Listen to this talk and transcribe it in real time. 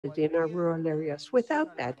in our rural areas.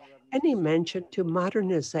 Without that, any mention to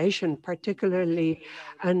modernization, particularly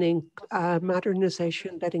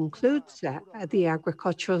modernization that includes the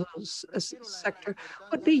agricultural sector,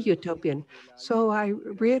 would be utopian. So I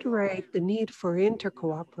reiterate the need for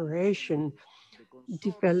intercooperation,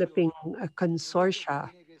 developing a consortia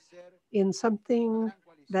in something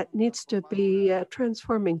that needs to be a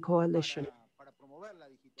transforming coalition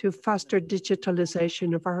to foster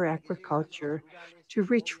digitalization of our agriculture, to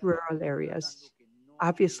reach rural areas.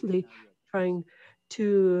 Obviously, trying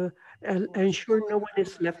to ensure no one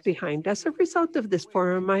is left behind. As a result of this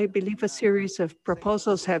forum, I believe a series of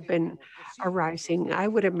proposals have been arising. I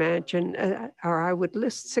would imagine, or I would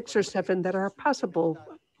list 6 or 7 that are possible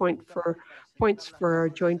points for our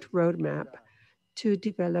joint roadmap to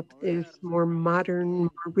develop this more modern,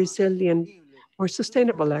 more resilient, more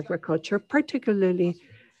sustainable agriculture, particularly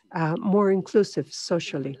more inclusive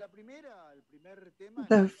socially.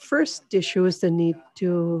 The first issue is the need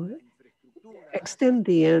to extend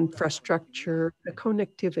the infrastructure, the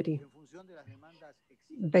connectivity,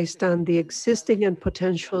 based on the existing and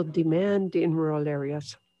potential demand in rural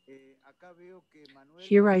areas.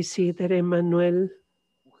 Here I see that Emmanuel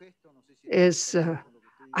is,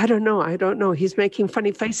 I don't know. He's making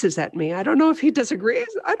funny faces at me. I don't know if he disagrees.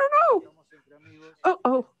 I don't know.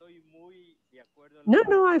 Oh.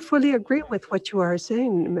 No, I fully agree with what you are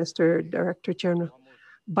saying, Mr. Director General.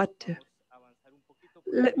 But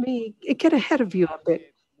let me get ahead of you a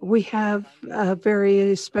bit. We have a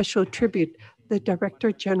very special tribute. The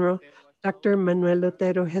Director General, Dr. Manuel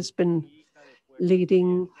Otero, has been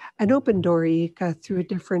leading an open door IICA through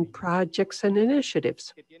different projects and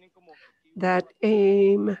initiatives that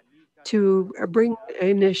aim to bring the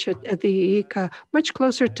IICA much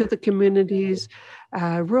closer to the communities,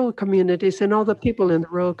 rural communities, and all the people in the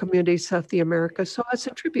rural communities of the Americas. So as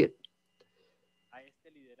a tribute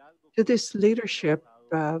to this leadership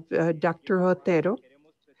of Dr. Otero,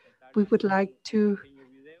 we would like to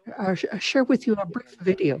share with you a brief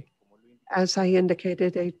video, as I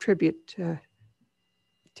indicated, a tribute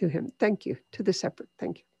to him. Thank you, to this effort.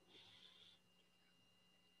 Thank you.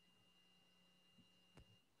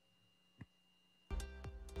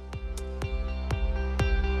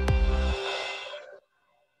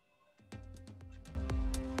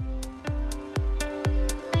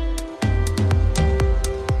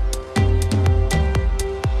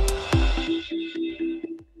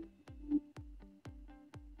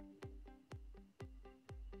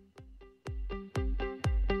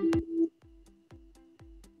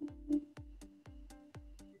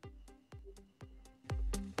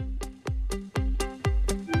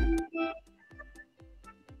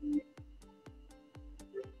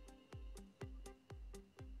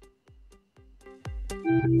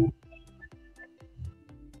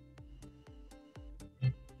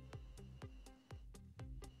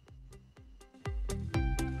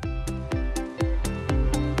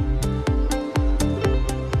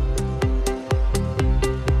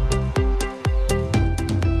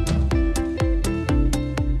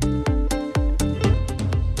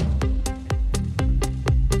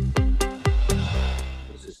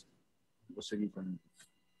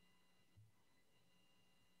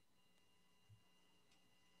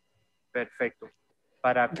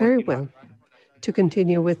 Very well. To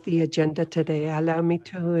continue with the agenda today, allow me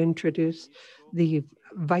to introduce the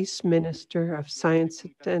Vice Minister of Science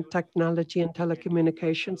and Technology and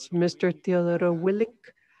Telecommunications, Mr. Teodoro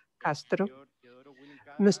Willink Castro.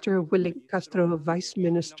 Mr. Willink Castro, Vice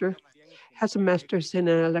Minister, has a master's in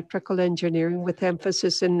electrical engineering with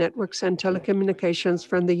emphasis in networks and telecommunications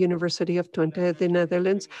from the University of Twente, the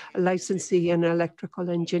Netherlands, a licensee in electrical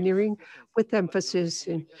engineering with emphasis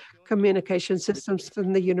in communication systems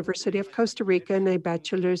from the University of Costa Rica, and a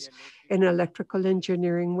bachelor's in electrical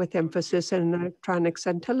engineering with emphasis in electronics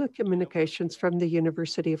and telecommunications from the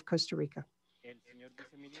University of Costa Rica.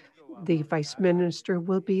 The Vice Minister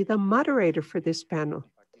will be the moderator for this panel,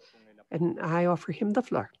 and I offer him the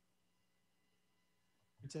floor.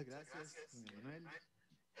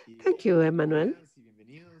 Thank you, Emmanuel.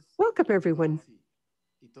 Welcome, everyone.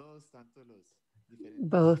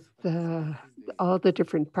 Both all the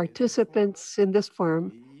different participants in this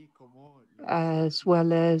forum, as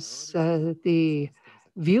well as the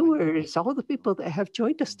viewers, all the people that have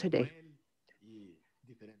joined us today.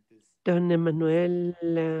 Don Emmanuel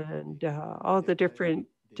and all the different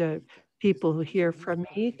people here from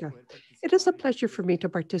IICA. It is a pleasure for me to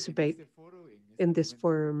participate in this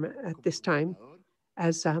forum at this time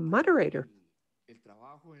as a moderator,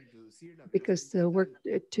 because the work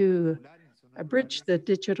to bridge the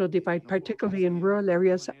digital divide, particularly in rural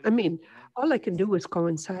areas, I mean, all I can do is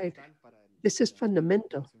coincide This is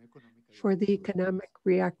fundamental for the economic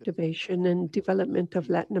reactivation and development of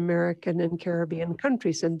Latin American and Caribbean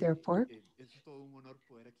countries, and therefore,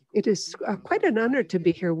 it is quite an honor to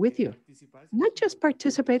be here with you, not just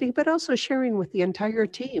participating, but also sharing with the entire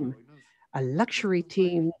team, a luxury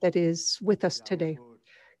team that is with us today,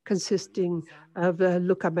 consisting of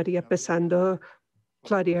Luca, María, Pesando,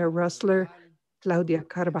 Claudia, Rossler, Claudia,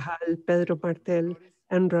 Carbajal, Pedro, Martel,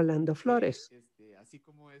 and Rolando, Flores.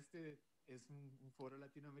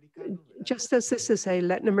 Just as this is a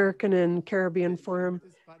Latin American and Caribbean forum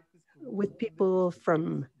with people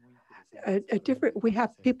from we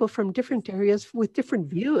have people from different areas with different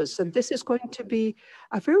views, and this is going to be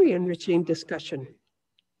a very enriching discussion.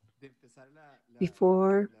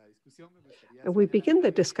 Before we begin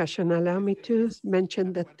the discussion, allow me to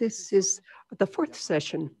mention that this is the fourth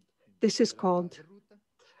session. This is called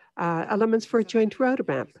Elements for a Joint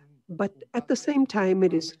Roadmap, but at the same time,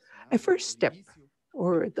 it is a first step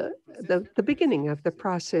or the beginning of the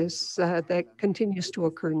process that continues to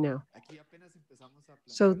occur now.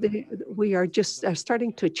 So we are just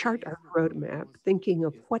starting to chart our roadmap, thinking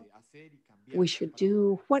of what we should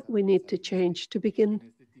do, what we need to change to begin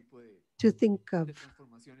to think of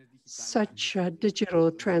such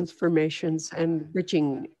digital transformations and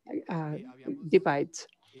bridging divides.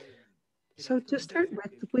 So to start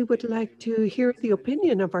with, we would like to hear the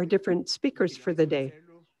opinion of our different speakers for the day.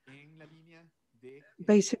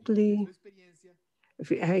 Basically,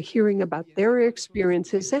 hearing about their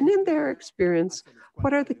experiences, and in their experience,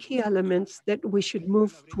 what are the key elements that we should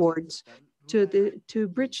move towards to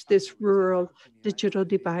bridge this rural digital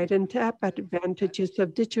divide and tap advantages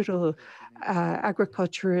of digital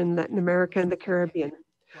agriculture in Latin America and the Caribbean.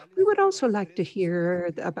 We would also like to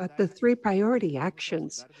hear about the 3 priority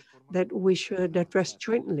actions that we should address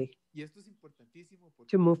jointly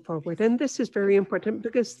to move forward. And this is very important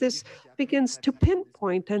because this begins to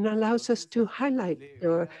pinpoint and allows us to highlight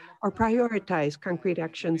or prioritize concrete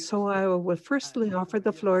actions. So I will firstly offer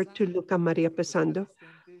the floor to Luca María Pesando,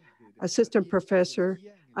 Assistant Professor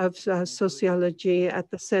of Sociology at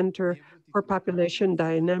the Center for Population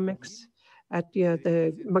Dynamics at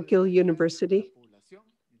the McGill University.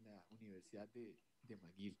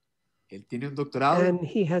 And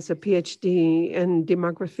he has a PhD in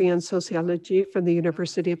demography and sociology from the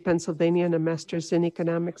University of Pennsylvania and a master's in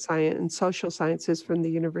economic science and social sciences from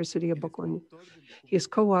the University of Bocconi. He is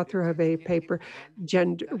co-author of a paper,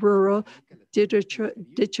 Rural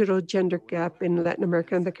Digital Gender Gap in Latin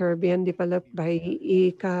America and the Caribbean, developed by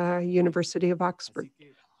IICA, University of Oxford.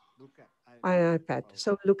 iPad.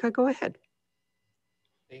 So Luca, go ahead.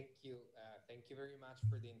 Thank you. Thank you very much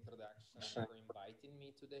for the introduction and for inviting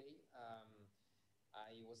me today.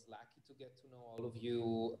 I was lucky to get to know all of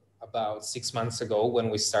you about 6 months ago when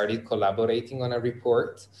we started collaborating on a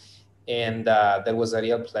report. And that was a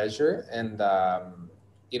real pleasure. And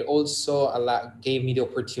it also gave me the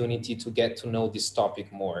opportunity to get to know this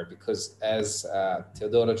topic more because as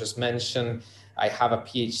Teodoro just mentioned, I have a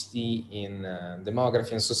PhD in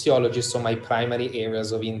demography and sociology. So my primary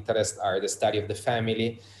areas of interest are the study of the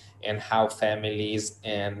family and how families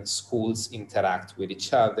and schools interact with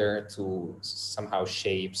each other to somehow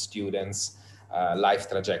shape students' life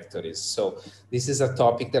trajectories. So this is a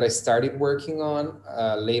topic that I started working on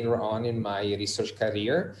later on in my research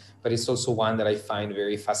career, but it's also one that I find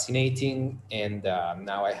very fascinating. And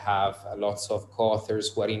now I have lots of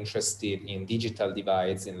co-authors who are interested in digital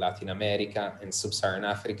divides in Latin America and Sub-Saharan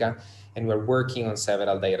Africa. And we're working on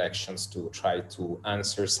several directions to try to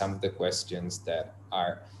answer some of the questions that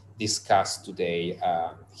are discussed today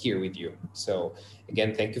here with you. So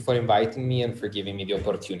again, thank you for inviting me and for giving me the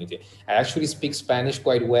opportunity. I actually speak Spanish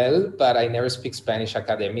quite well, but I never speak Spanish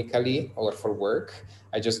academically or for work.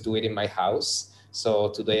 I just do it in my house. So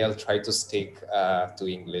today I'll try to stick to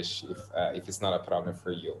English if it's not a problem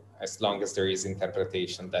for you. As long as there is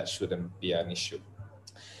interpretation, that shouldn't be an issue.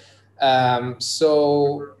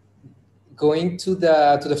 So going to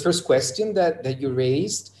the first question that you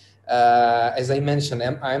raised, as I mentioned,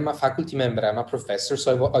 I'm a faculty member, I'm a professor,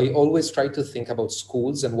 so I always try to think about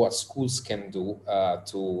schools and what schools can do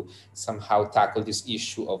to somehow tackle this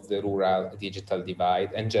issue of the rural digital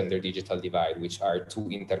divide and gender digital divide, which are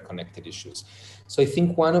 2 interconnected issues. So I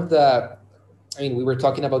think one of we were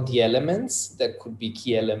talking about the elements that could be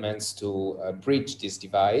key elements to bridge these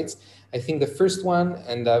divides. I think the first one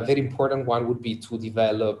and a very important one would be to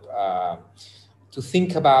develop to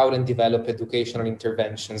think about and develop educational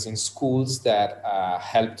interventions in schools that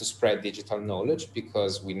help to spread digital knowledge,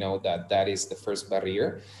 because we know that that is the first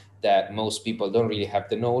barrier. that most people don't really have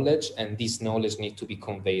the knowledge, and this knowledge needs to be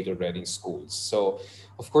conveyed already in schools. So,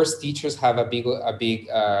 of course, teachers have a big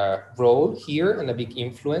role here and a big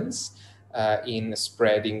influence in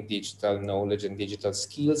spreading digital knowledge and digital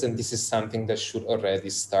skills, and this is something that should already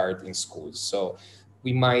start in schools. So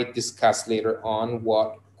we might discuss later on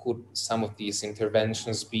what could some of these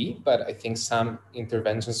interventions be, but I think some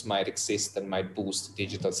interventions might exist that might boost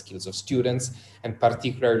digital skills of students, and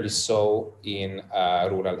particularly so in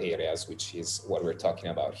rural areas, which is what we're talking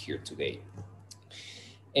about here today.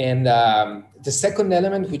 And the second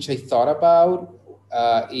element which I thought about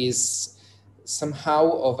is somehow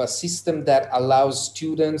of a system that allows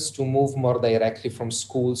students to move more directly from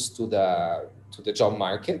schools to the job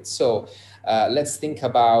market. So let's think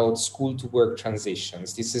about school to work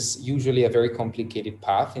transitions. This is usually a very complicated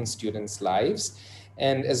path in students' lives.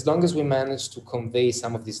 And as long as we manage to convey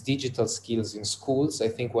some of these digital skills in schools, I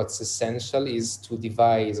think what's essential is to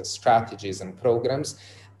devise strategies and programs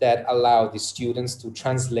that allow the students to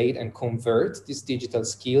translate and convert these digital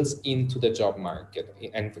skills into the job market,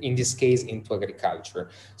 and in this case, into agriculture.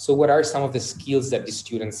 So what are some of the skills that the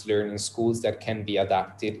students learn in schools that can be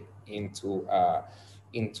adapted into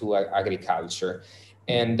agriculture?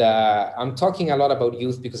 And I'm talking a lot about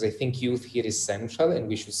youth because I think youth here is central, and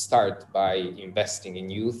we should start by investing in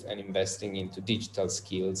youth and investing into digital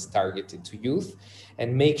skills targeted to youth,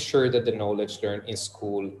 and make sure that the knowledge learned in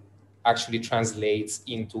school actually translates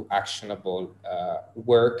into actionable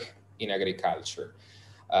work in agriculture.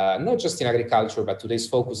 Not just in agriculture, but today's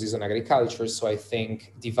focus is on agriculture. So I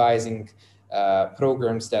think devising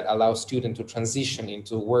programs that allow students to transition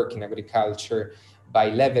into work in agriculture by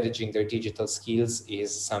leveraging their digital skills is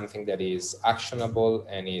something that is actionable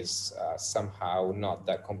and is somehow not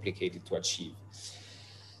that complicated to achieve.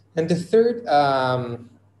 And the third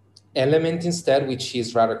element instead, which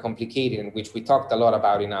is rather complicated and which we talked a lot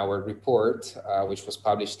about in our report, which was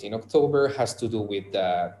published in October, has to do with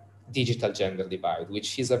the digital gender divide,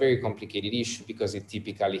 which is a very complicated issue because it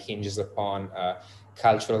typically hinges upon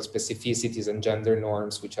cultural specificities and gender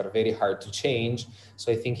norms, which are very hard to change. So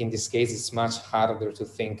I think in this case, it's much harder to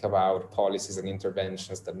think about policies and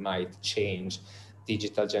interventions that might change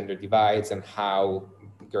digital gender divides and how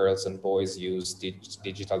girls and boys use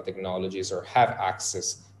digital technologies or have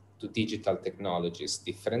access to digital technologies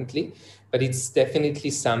differently, but it's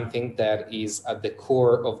definitely something that is at the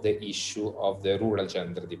core of the issue of the rural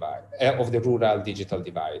gender divide, of the rural digital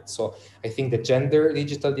divide. So I think the gender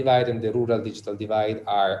digital divide and the rural digital divide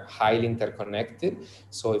are highly interconnected.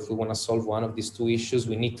 So if we want to solve one of these two issues,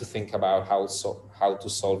 we need to think about how to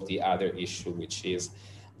solve the other issue, which is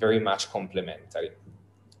very much complementary.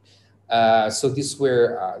 So these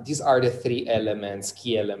are the three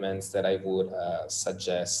key elements that I would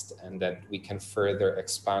suggest, and that we can further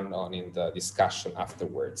expand on in the discussion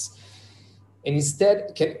afterwards. And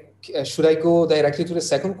instead, should I go directly to the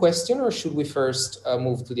second question, or should we first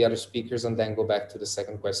move to the other speakers and then go back to the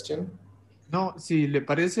second question? No, si le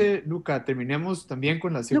parece, Luca, terminemos también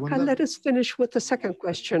con la segunda. Luca, let us finish with the second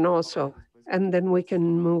question also, and then we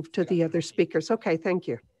can move to the other speakers. Okay, thank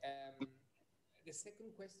you. The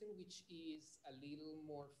second question, which is a little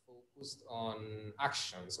more focused on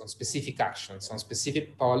actions, on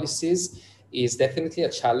specific policies, is definitely a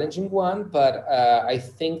challenging one, but I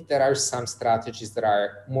think there are some strategies that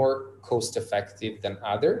are more cost-effective than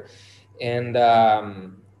others. And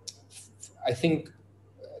I think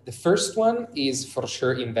the first one is for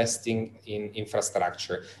sure investing in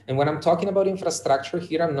infrastructure. And when I'm talking about infrastructure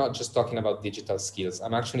here, I'm not just talking about digital skills.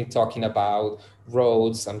 I'm actually talking about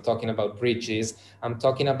roads, I'm talking about bridges, I'm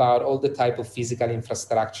talking about all the type of physical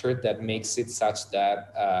infrastructure that makes it such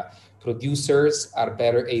that producers are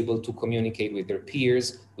better able to communicate with their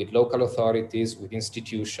peers, with local authorities, with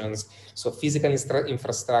institutions. So physical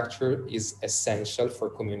infrastructure is essential for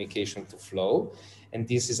communication to flow. And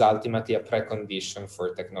this is ultimately a precondition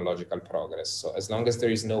for technological progress. So as long as there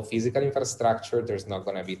is no physical infrastructure, there's not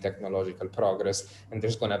going to be technological progress, and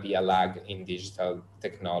there's going to be a lag in digital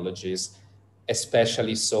technologies,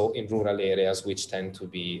 especially so in rural areas, which tend to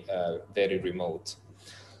be very remote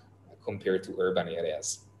compared to urban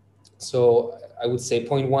areas. So I would say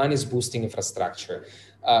point one is boosting infrastructure.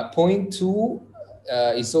 Point two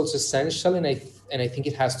is also essential, and I think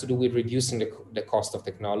it has to do with reducing the cost of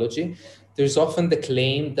technology. There's often the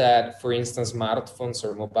claim that, for instance, smartphones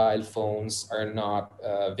or mobile phones are not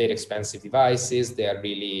very expensive devices. They are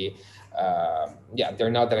really, they're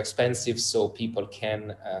not that expensive, so people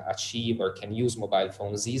can achieve or can use mobile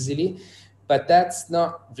phones easily. But that's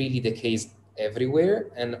not really the case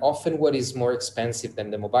everywhere. And often what is more expensive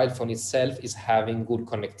than the mobile phone itself is having good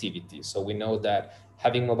connectivity. So we know that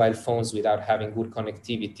having mobile phones without having good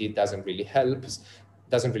connectivity doesn't really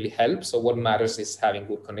help. So what matters is having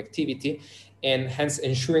good connectivity, and hence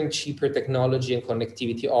ensuring cheaper technology and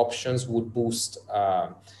connectivity options would boost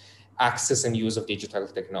access and use of digital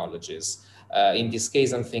technologies. In this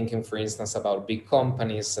case, I'm thinking, for instance, about big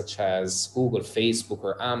companies such as Google, Facebook,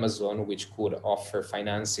 or Amazon, which could offer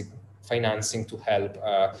financing to help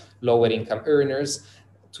lower income earners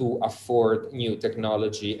to afford new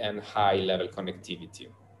technology and high level connectivity.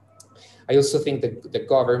 I also think that the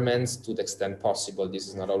governments, to the extent possible, this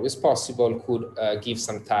is not always possible, could give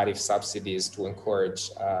some tariff subsidies to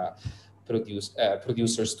encourage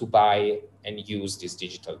producers to buy and use these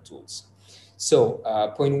digital tools. So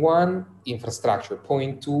point one, infrastructure.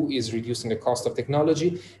 Point two is reducing the cost of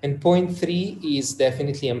technology. And point three is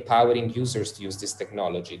definitely empowering users to use this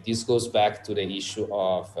technology. This goes back to the issue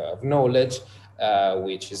of knowledge,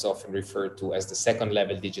 which is often referred to as the second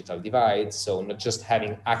level digital divide. So not just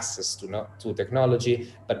having access to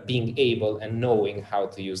technology, but being able and knowing how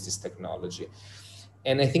to use this technology.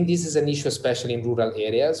 And I think this is an issue, especially in rural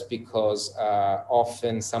areas, because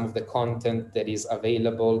often some of the content that is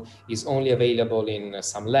available is only available in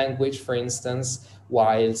some language, for instance,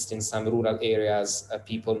 whilst in some rural areas,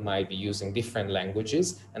 people might be using different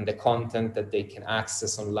languages, and the content that they can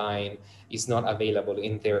access online is not available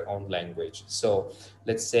in their own language. So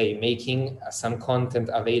let's say making some content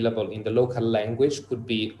available in the local language could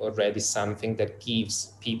be already something that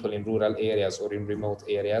gives people in rural areas or in remote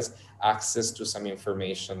areas access to some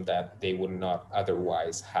information that they would not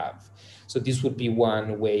otherwise have. So this would be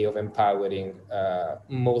one way of empowering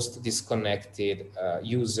most disconnected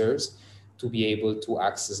users to be able to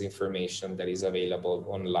access information that is available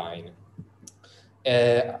online.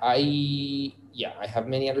 I have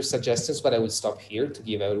many other suggestions, but I will stop here to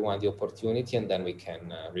give everyone the opportunity, and then we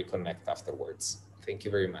can reconnect afterwards. Thank you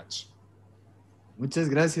very much. Muchas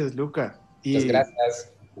gracias, Luca. Muchas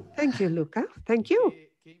gracias. Thank you, Luca. Thank you.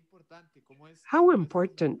 How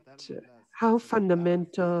important, how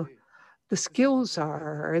fundamental the skills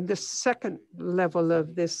are, and the second level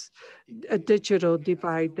of this digital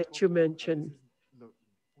divide that you mentioned,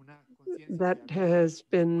 that has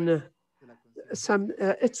been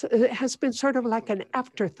it has been sort of like an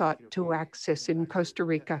afterthought to access in Costa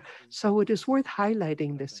Rica. So it is worth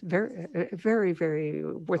highlighting this, very, very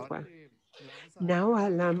worthwhile. Now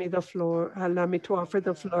allow me to offer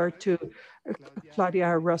the floor to Claudia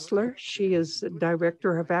Rossler. She is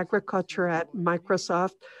Director of Agriculture at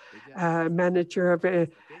Microsoft, Manager of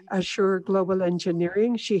Azure Global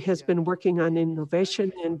Engineering. She has been working on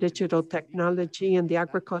innovation and digital technology in the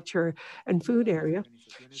agriculture and food area.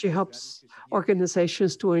 She helps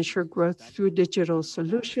organizations to ensure growth through digital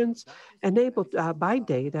solutions enabled by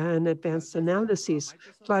data and advanced analyses.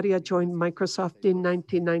 Claudia joined Microsoft in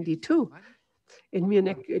 1992 in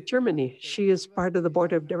Munich, Germany. She is part of the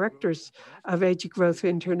board of directors of Age Growth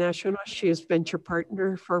International. She is venture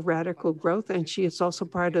partner for Radical Growth, and she is also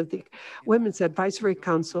part of the Women's Advisory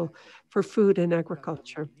Council for Food and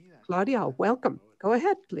Agriculture. Claudia, welcome. Go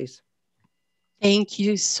ahead, please. Thank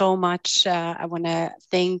you so much. I want to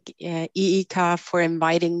thank IICA for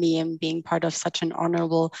inviting me and being part of such an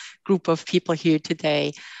honorable group of people here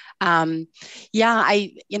today. I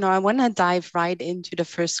want to dive right into the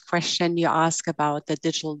first question you asked about the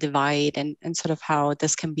digital divide and sort of how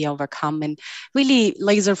this can be overcome, and really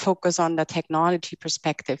laser focus on the technology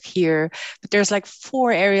perspective here. But there's like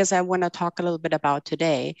 4 areas I want to talk a little bit about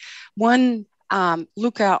today. One,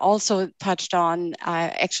 Luca also touched on,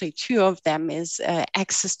 actually 2 of them is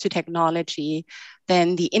access to technology,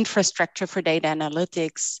 then the infrastructure for data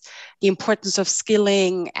analytics, the importance of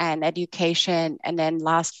skilling and education, and then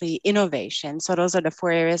lastly, innovation. So those are the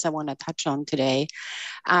 4 areas I want to touch on today.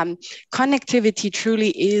 Connectivity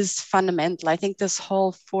truly is fundamental. I think this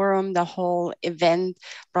whole forum, the whole event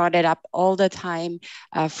brought it up all the time.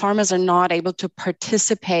 Farmers are not able to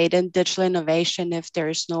participate in digital innovation if there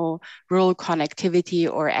is no rural connectivity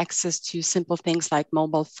or access to simple things like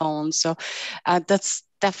mobile phones. So that's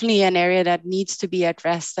definitely an area that needs to be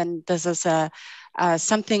addressed. And this is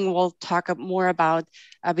something we'll talk more about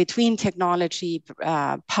between technology,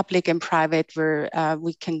 public and private, where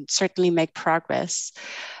we can certainly make progress.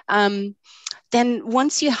 Then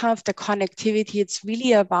once you have the connectivity, it's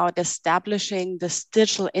really about establishing this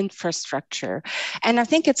digital infrastructure. And I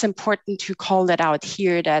think it's important to call that out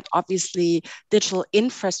here, that obviously digital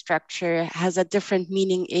infrastructure has a different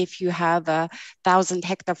meaning if you have a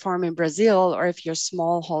 1,000-hectare farm in Brazil or if you're a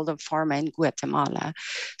smallholder farmer in Guatemala.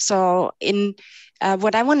 So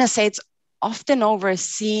what I want to say, it's often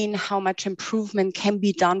overseen how much improvement can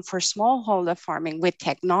be done for smallholder farming with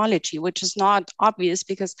technology, which is not obvious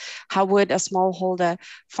because how would a smallholder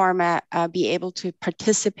farmer be able to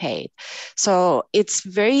participate? So it's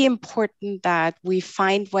very important that we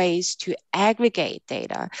find ways to aggregate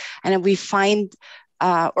data, and we find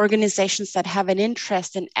organizations that have an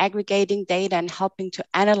interest in aggregating data and helping to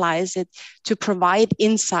analyze it to provide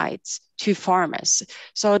insights to farmers.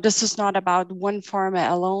 So this is not about one farmer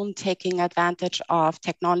alone taking advantage of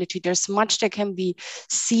technology. There's much that can be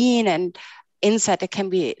seen and insight that can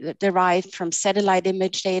be derived from satellite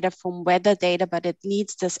image data, from weather data, but it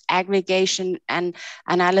needs this aggregation and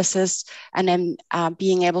analysis, and then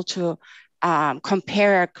being able to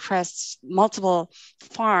compare across multiple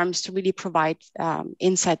farms to really provide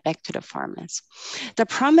insight back to the farmers. The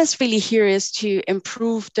promise really here is to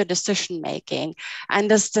improve the decision-making, and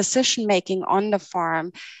this decision-making on the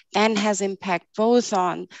farm then has impact both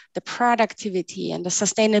on the productivity and the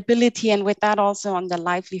sustainability, and with that also on the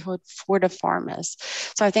livelihood for the farmers.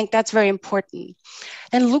 So I think that's very important.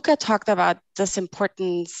 And Luca talked about this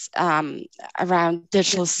importance around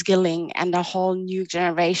digital skilling and the whole new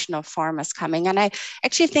generation of farmers coming. And I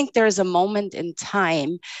actually think there is a moment in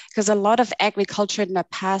time, because a lot of agriculture in the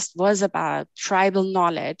past was about tribal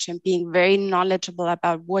knowledge and being very knowledgeable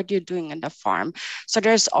about what you're doing in the farm. So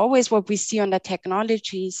there's always what we see on the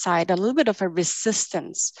technology side, a little bit of a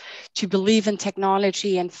resistance to believe in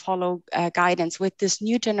technology and follow guidance. With this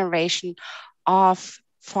new generation of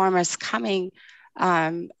farmers coming,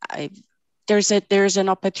 there's an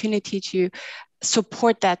opportunity to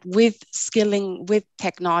support that with skilling, with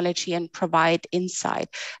technology, and provide insight.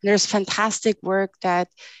 And there's fantastic work that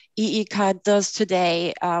IICA does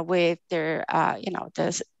today with their,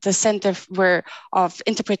 the Center of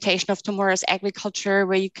Interpretation of Tomorrow's Agriculture,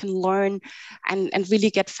 where you can learn and really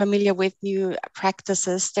get familiar with new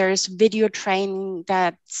practices. There's video training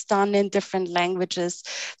that's done in different languages.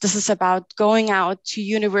 This is about going out to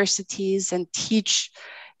universities and teach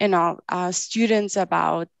students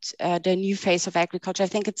about the new phase of agriculture. I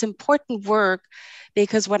think it's important work,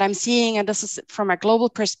 because what I'm seeing, and this is from a global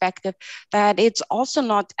perspective, that it's also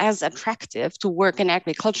not as attractive to work in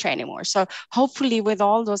agriculture anymore. So hopefully with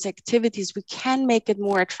all those activities, we can make it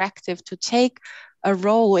more attractive to take a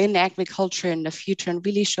role in agriculture in the future and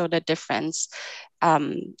really show the difference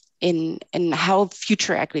in how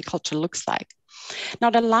future agriculture looks like. Now,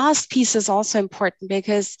 the last piece is also important,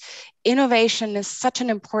 because innovation is such an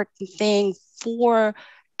important thing for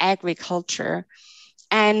agriculture.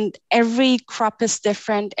 And every crop is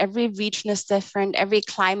different, every region is different, every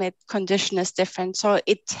climate condition is different. So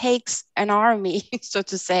it takes an army, so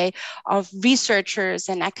to say, of researchers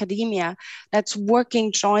and academia that's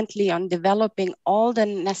working jointly on developing all the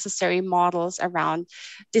necessary models around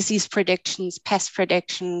disease predictions, pest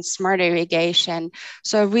predictions, smart irrigation.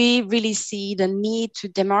 So we really see the need to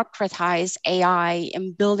democratize AI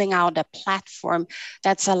and building out a platform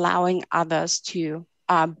that's allowing others to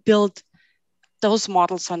build those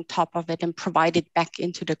models on top of it and provide it back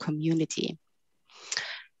into the community.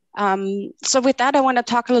 So with that, I want to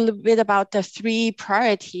talk a little bit about the 3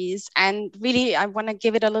 priorities, and really I want to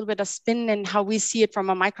give it a little bit of spin in how we see it from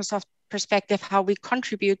a Microsoft perspective, how we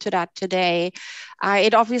contribute to that today.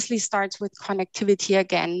 It obviously starts with connectivity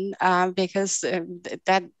again, because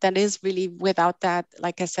that is really, without that,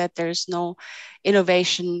 like I said, there's no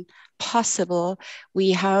innovation possible. We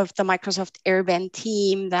have the Microsoft Airband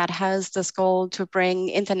team that has this goal to bring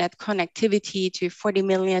internet connectivity to 40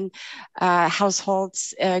 million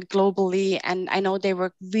households globally. And I know they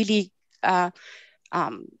work really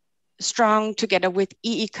strong together with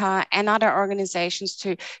IICA and other organizations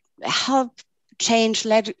to help change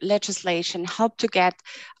legislation, help to get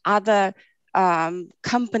other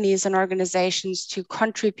companies and organizations to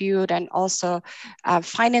contribute and also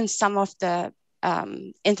finance some of the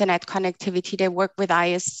internet connectivity. They work with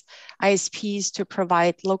ISPs to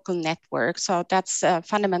provide local networks. So that's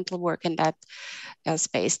fundamental work in that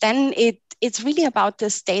space. Then it's really about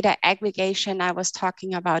this data aggregation I was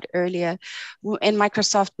talking about earlier. In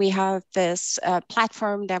Microsoft, we have this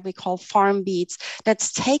platform that we call Farm Beats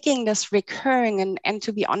that's taking this recurring and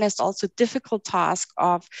to be honest, also difficult task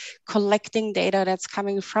of collecting data that's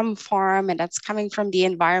coming from farm and that's coming from the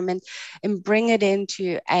environment and bring it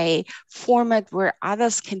into a format where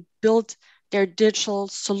others can build their digital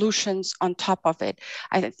solutions on top of it.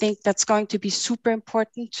 I think that's going to be super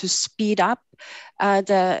important to speed up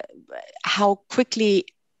how quickly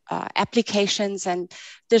applications and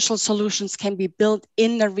digital solutions can be built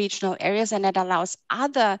in the regional areas, and it allows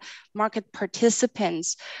other market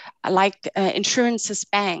participants like insurances,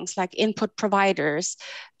 banks, like input providers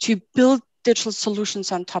to build digital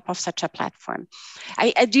solutions on top of such a platform.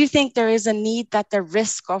 I do think there is a need that the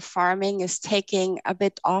risk of farming is taking a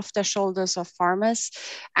bit off the shoulders of farmers,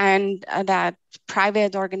 and that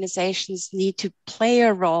private organizations need to play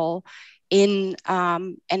a role in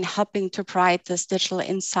helping to provide this digital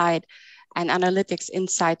insight and analytics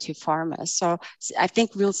insight to farmers. So I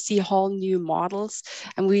think we'll see whole new models,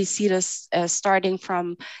 and we see this starting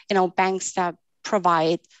from, banks that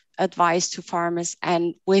provide advice to farmers,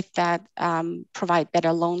 and with that provide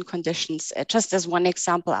better loan conditions, just as one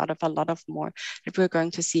example out of a lot of more that we're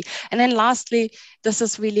going to see. And then lastly, this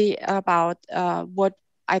is really about what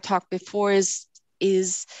I talked before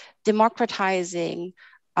is democratizing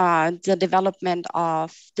the development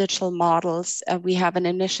of digital models. We have an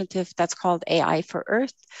initiative that's called AI for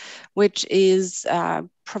Earth, which is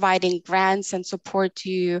providing grants and support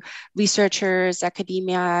to researchers,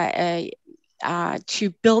 academia, to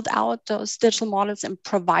build out those digital models and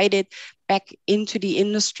provide it back into the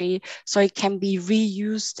industry so it can be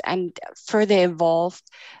reused and further evolved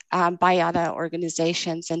by other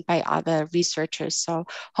organizations and by other researchers. So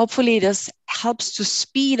hopefully this helps to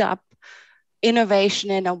speed up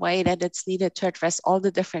innovation in a way that it's needed to address all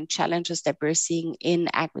the different challenges that we're seeing in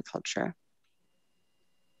agriculture.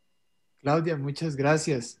 Claudia, muchas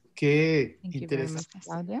gracias. Qué Thank you very much,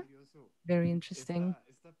 Claudia. Very interesting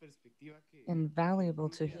and valuable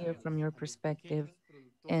to hear from your perspective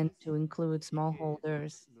and to include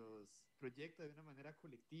smallholders,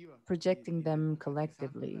 projecting them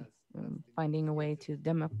collectively, finding a way to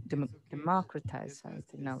democratize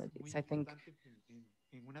technologies. I think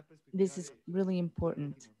this is really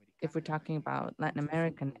important if we're talking about Latin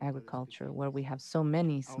American agriculture, where we have so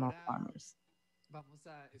many small farmers.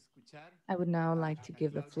 I would now like to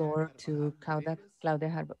give the floor to Claudia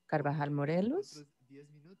Carbajal Morelos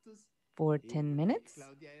for 10 minutes.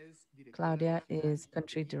 Claudia is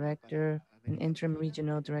Country Director and Interim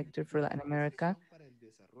Regional Director for Latin America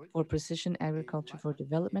for Precision Agriculture for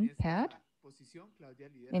Development, PAD.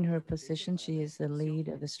 In her position, she is the lead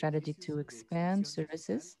of the strategy to expand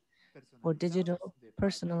services for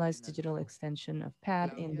personalized digital extension of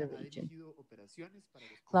PAD in the region.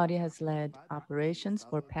 Claudia has led operations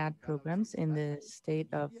for PAD programs in the state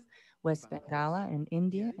of West Bengal in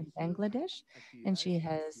India and Bangladesh, and she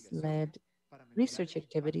has led research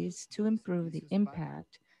activities to improve the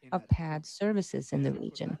impact of PAD services in the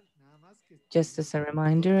region. Just as a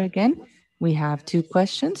reminder again, we have two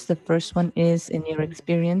questions. The first one is, in your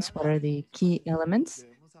experience, what are the key elements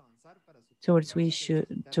towards we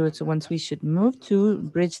should move to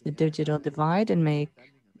bridge the digital divide and make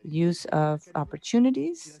use of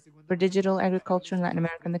opportunities for digital agriculture in Latin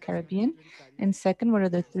America and the Caribbean? And second, what are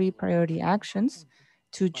the three priority actions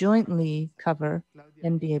to jointly cover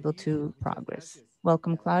and be able to progress?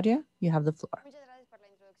 Welcome, Claudia. You have the floor.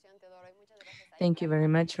 Thank you very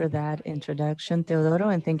much for that introduction,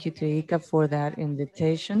 Teodoro, and thank you to ICA for that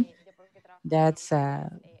invitation. That's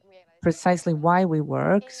precisely why we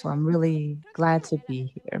work, so I'm really glad to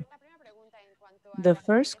be here. The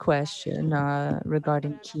first question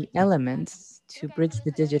regarding key elements to bridge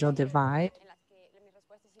the digital divide,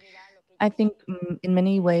 I think in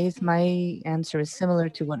many ways my answer is similar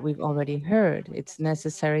to what we've already heard. It's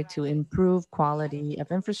necessary to improve quality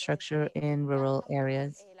of infrastructure in rural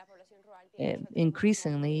areas.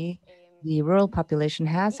 Increasingly, the rural population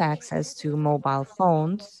has access to mobile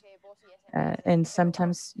phones, and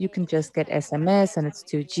sometimes you can just get SMS and it's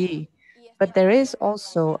 2G. But there is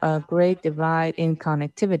also a great divide in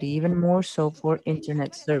connectivity, even more so for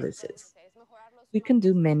internet services. We can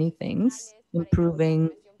do many things, improving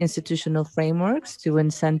institutional frameworks to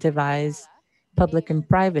incentivize public and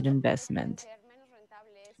private investment.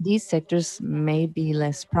 These sectors may be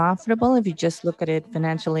less profitable if you just look at it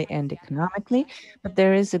financially and economically, but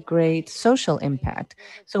there is a great social impact.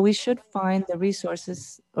 So we should find the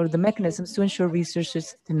resources or the mechanisms to ensure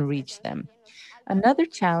researchers can reach them. Another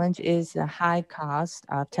challenge is the high cost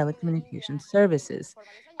of telecommunication services.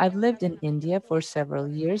 I've lived in India for several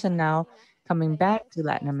years, and now coming back to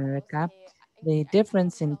Latin America, the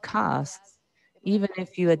difference in costs, even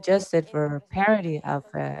if you adjust it for parity of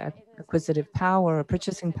acquisitive power or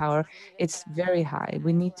purchasing power, it's very high.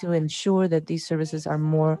 We need to ensure that these services are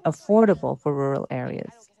more affordable for rural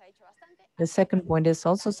areas. The second point is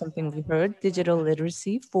also something we heard, digital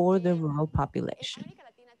literacy for the rural population.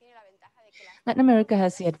 Latin America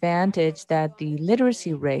has the advantage that the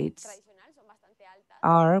literacy rates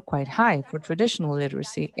are quite high for traditional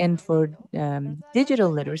literacy, and for digital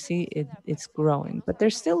literacy, it's growing. But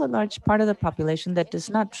there's still a large part of the population that does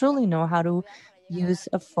not truly know how to use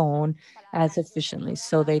a phone as efficiently,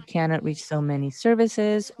 so they cannot reach so many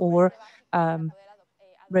services, or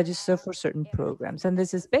register for certain programs. And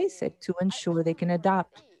this is basic to ensure they can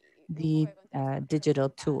adopt the digital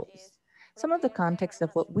tools. Some of the context of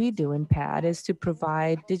what we do in PAD is to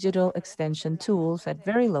provide digital extension tools at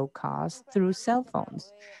very low cost through cell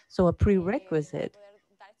phones. So a prerequisite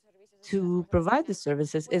to provide the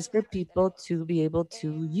services is for people to be able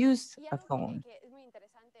to use a phone.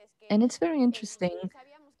 And it's very interesting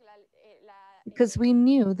because we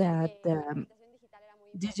knew that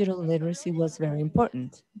digital literacy was very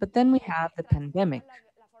important. But then we have the pandemic,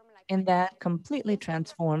 and that completely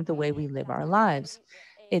transformed the way we live our lives.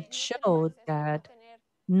 It showed that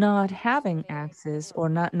not having access or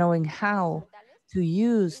not knowing how to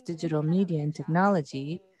use digital media and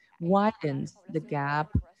technology widens the gap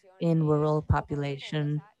in rural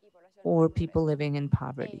population or people living in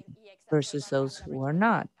poverty versus those who are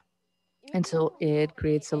not. And so it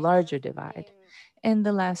creates a larger divide. And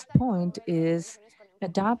the last point is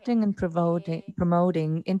adopting and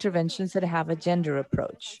promoting interventions that have a gender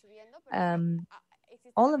approach. Um,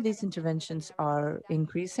 all of these interventions are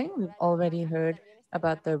increasing. We've already heard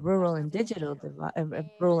about the rural and digital divide,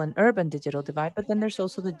 rural and urban digital divide, but then there's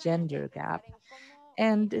also the gender gap.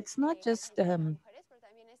 And it's not just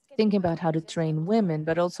thinking about how to train women,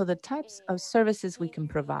 but also the types of services we can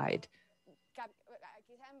provide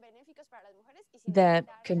that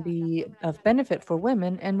can be of benefit for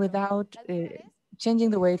women and without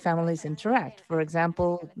changing the way families interact. For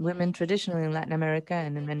example, women traditionally in Latin America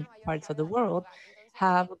and in many parts of the world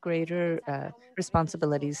have greater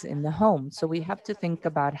responsibilities in the home. So we have to think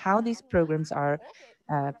about how these programs are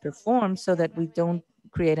performed so that we don't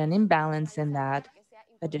create an imbalance in that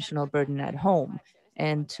additional burden at home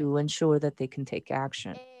and to ensure that they can take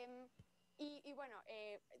action.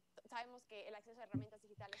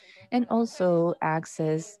 And also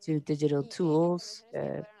access to digital tools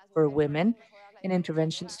for women and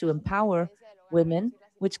interventions to empower women,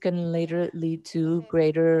 which can later lead to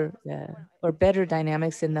greater or better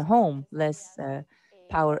dynamics in the home, less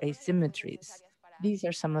power asymmetries. These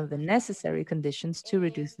are some of the necessary conditions to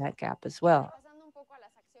reduce that gap as well.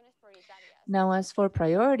 Now, as for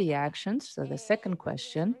priority actions, so the second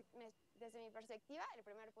question,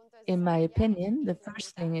 in my opinion, the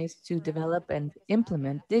first thing is to develop and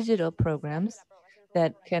implement digital programs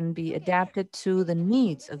that can be adapted to the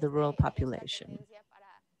needs of the rural population.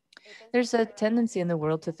 There's a tendency in the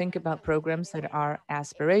world to think about programs that are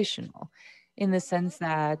aspirational, in the sense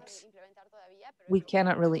that we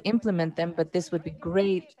cannot really implement them, but this would be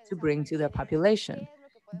great to bring to the population.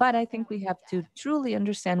 But I think we have to truly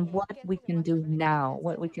understand what we can do now,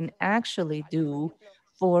 what we can actually do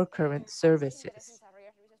for current services.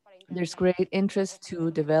 There's great interest to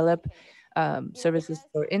develop services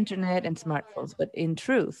for internet and smartphones, but in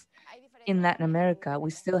truth, in Latin America,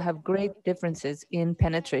 we still have great differences in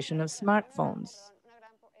penetration of smartphones.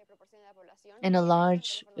 And a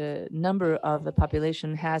large number of the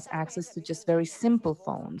population has access to just very simple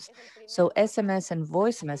phones. So SMS and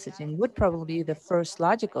voice messaging would probably be the first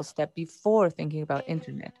logical step before thinking about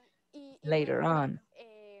internet later on.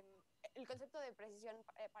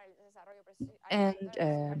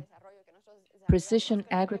 And precision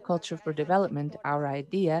agriculture for development, our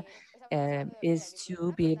idea is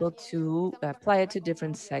to be able to apply it to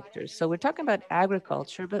different sectors. So we're talking about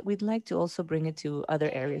agriculture, but we'd like to also bring it to other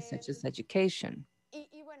areas such as education.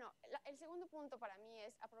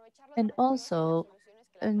 And also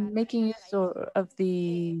making use of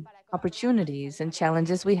the opportunities and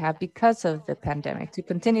challenges we have because of the pandemic to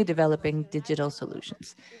continue developing digital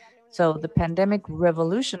solutions. So the pandemic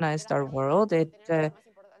revolutionized our world. It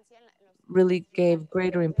really gave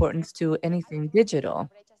greater importance to anything digital.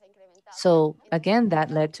 So again,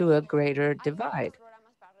 that led to a greater divide.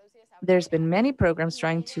 There's been many programs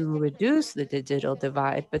trying to reduce the digital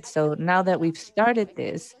divide, but so now that we've started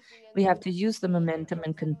this, we have to use the momentum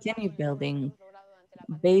and continue building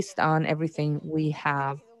based on everything we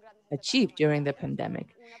have achieved during the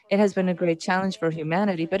pandemic. It has been a great challenge for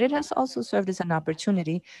humanity, but it has also served as an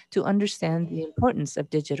opportunity to understand the importance of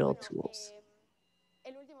digital tools.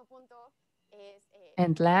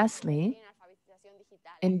 And lastly,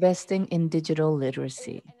 investing in digital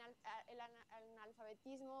literacy.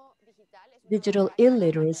 Digital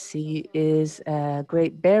illiteracy is a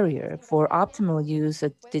great barrier for optimal use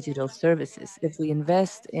of digital services. If we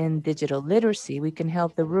invest in digital literacy, we can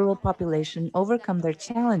help the rural population overcome their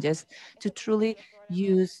challenges to truly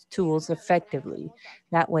use tools effectively.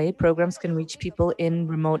 That way, programs can reach people in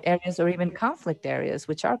remote areas or even conflict areas,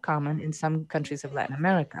 which are common in some countries of Latin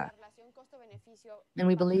America. And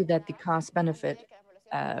we believe that the cost benefit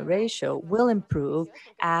ratio will improve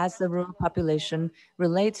as the rural population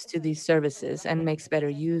relates to these services and makes better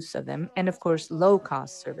use of them, and of course,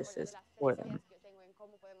 low-cost services for them.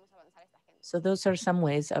 So those are some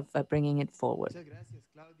ways of bringing it forward.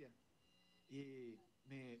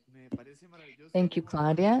 Thank you,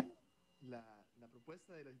 Claudia.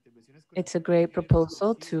 It's a great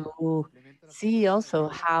proposal to see also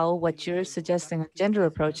how what you're suggesting on gender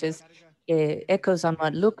approaches echoes on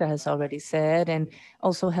what Luca has already said, and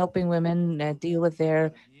also helping women deal with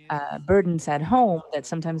their burdens at home that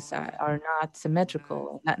sometimes are not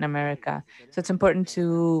symmetrical in Latin America. So it's important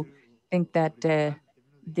to think that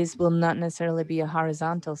this will not necessarily be a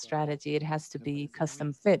horizontal strategy. It has to be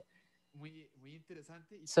custom fit.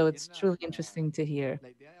 So it's truly interesting to hear.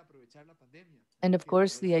 And of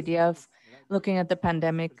course, the idea of looking at the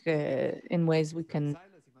pandemic in ways we can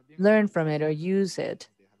learn from it or use it,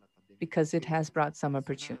 because it has brought some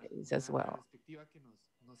opportunities as well.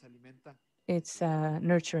 It's a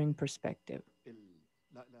nurturing perspective.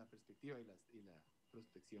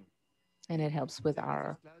 And it helps with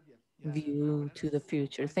our view to the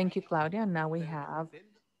future. Thank you, Claudia. Now we have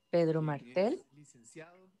Pedro Martel,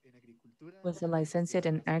 was a licentiate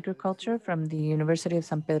in agriculture from the University of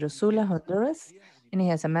San Pedro Sula, Honduras, and he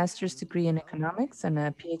has a master's degree in economics and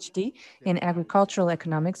a PhD in agricultural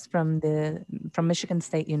economics from Michigan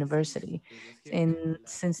State University.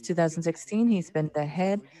 Since 2016, he's been the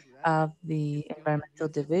head of the Environmental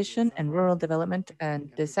Division and Rural Development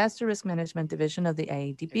and Disaster Risk Management Division of the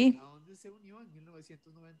IADB.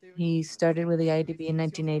 He started with the IADB in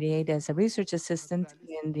 1988 as a research assistant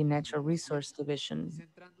in the Natural Resource Division.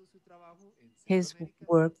 His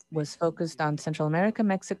work was focused on Central America,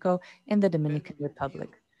 Mexico, and the Dominican Republic.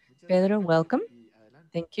 Pedro, welcome.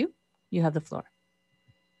 Thank you. You have the floor.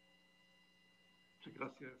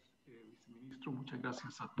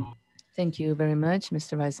 Thank you very much,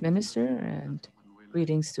 Mr. Vice Minister, and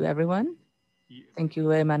greetings to everyone. Thank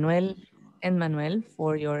you, Emmanuel and Manuel,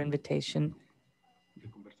 for your invitation.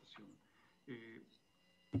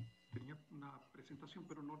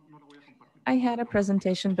 I had a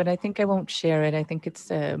presentation, but I think I won't share it. I think it's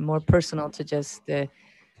more personal to just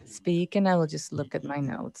speak, and I will just look at my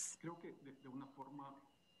notes.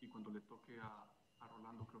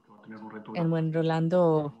 And when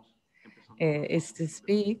Rolando is to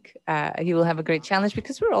speak, he will have a great challenge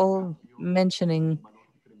because we're all mentioning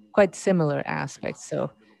quite similar aspects.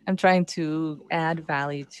 So I'm trying to add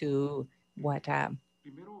value to what I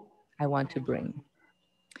want to bring.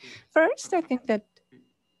 First, I think that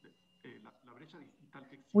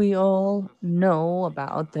we all know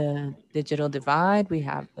about the digital divide. We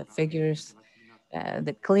have the figures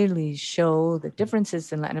that clearly show the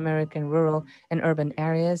differences in Latin American rural and urban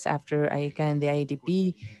areas after IICA and the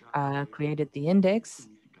IADB created the index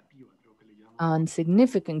on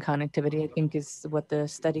significant connectivity, I think is what the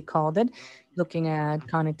study called it, looking at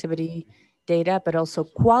connectivity data, but also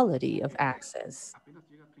quality of access.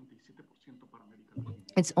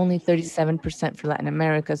 It's only 37% for Latin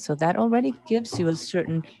America, so that already gives you a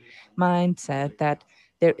certain mindset that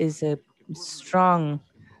there is a strong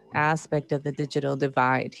aspect of the digital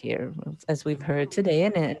divide here, as we've heard today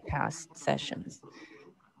and in past sessions.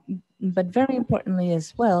 But very importantly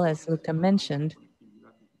as well, as Luca mentioned,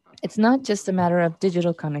 it's not just a matter of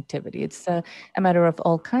digital connectivity. It's a matter of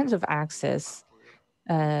all kinds of access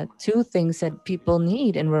to things that people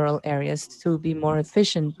need in rural areas to be more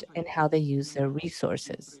efficient in how they use their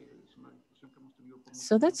resources.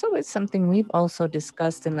 So that's always something we've also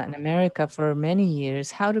discussed in Latin America for many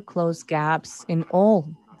years, how to close gaps in all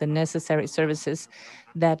the necessary services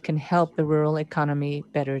that can help the rural economy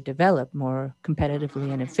better develop more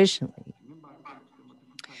competitively and efficiently.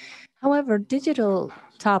 However, digital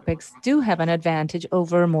topics do have an advantage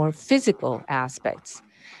over more physical aspects,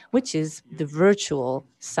 which is the virtual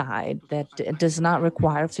side that does not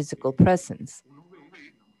require physical presence.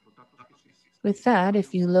 With that,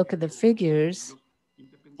 if you look at the figures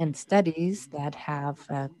and studies that have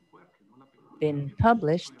been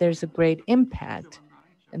published, there's a great impact.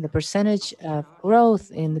 And the percentage of growth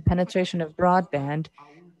in the penetration of broadband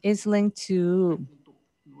is linked to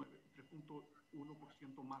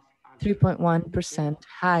 3.1%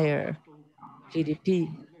 higher GDP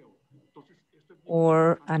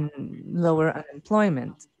or lower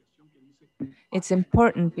unemployment. It's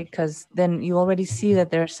important because then you already see that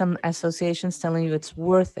there are some associations telling you it's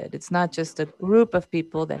worth it. It's not just a group of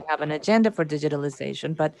people that have an agenda for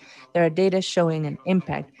digitalization, but there are data showing an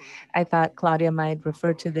impact. I thought Claudia might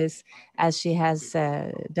refer to this as she has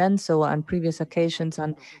done so on previous occasions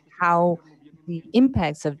on how the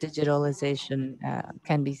impacts of digitalization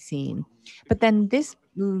can be seen. But then this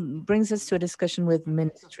brings us to a discussion with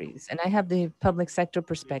ministries. And I have the public sector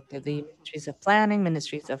perspective, the ministries of planning,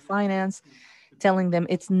 ministries of finance, telling them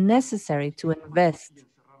it's necessary to invest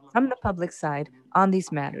from the public side on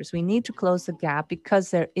these matters. We need to close the gap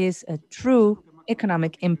because there is a true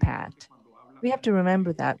economic impact. We have to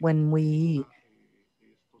remember that when we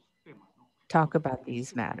talk about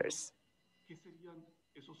these matters.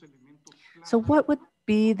 So what would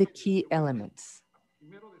be the key elements?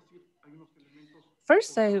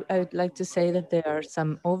 First, I'd like to say that there are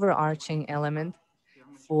some overarching elements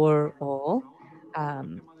for all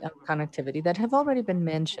connectivity that have already been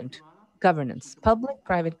mentioned. Governance,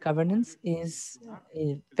 public-private governance is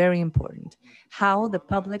very important. How the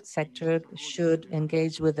public sector should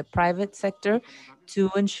engage with the private sector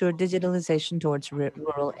to ensure digitalization towards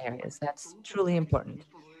rural areas. That's truly important.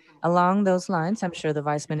 Along those lines, I'm sure the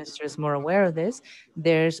Vice Minister is more aware of this,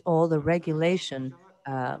 there's all the regulation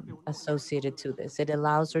associated to this. It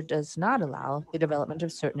allows or does not allow the development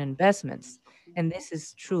of certain investments. And this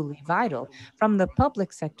is truly vital from the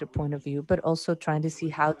public sector point of view, but also trying to see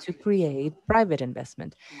how to create private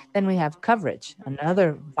investment. Then we have coverage,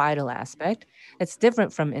 another vital aspect. It's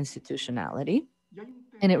different from institutionality,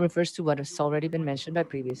 and it refers to what has already been mentioned by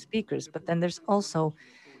previous speakers. But then there's also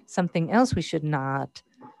something else we should not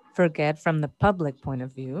forget from the public point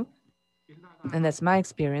of view, and that's my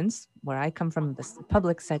experience, where I come from, the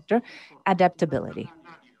public sector, adaptability.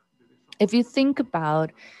 If you think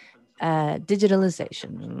about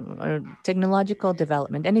digitalization or technological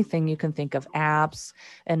development, anything you can think of, apps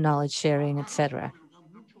and knowledge sharing, etc.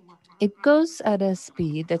 It goes at a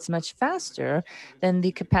speed that's much faster than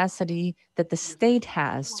the capacity that the state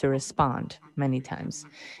has to respond many times.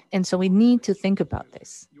 And so we need to think about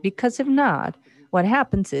this, because if not, what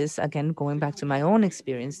happens is, again, going back to my own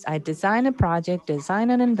experience, I design a project, design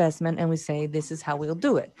an investment, and we say, this is how we'll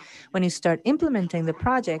do it. When you start implementing the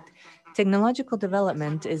project, technological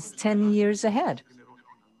development is 10 years ahead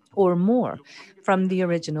or more from the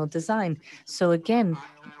original design. So again,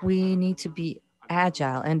 we need to be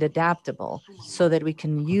agile and adaptable so that we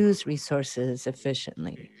can use resources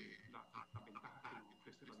efficiently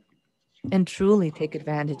and truly take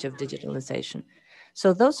advantage of digitalization.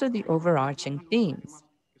 So those are the overarching themes.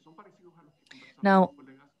 Now,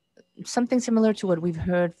 something similar to what we've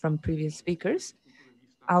heard from previous speakers,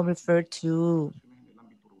 I'll refer to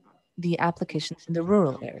the applications in the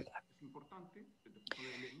rural area.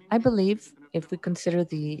 I believe if we consider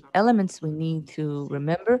the elements we need to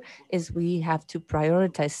remember is we have to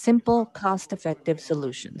prioritize simple, cost-effective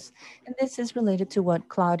solutions. And this is related to what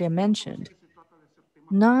Claudia mentioned.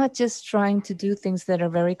 Not just trying to do things that are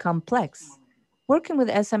very complex. Working with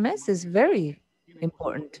SMS is very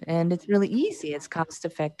important and it's really easy. It's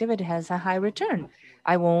cost-effective. It has a high return.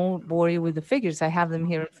 I won't bore you with the figures. I have them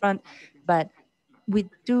here in front, but we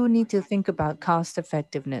do need to think about cost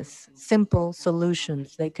effectiveness, simple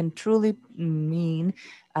solutions. They can truly mean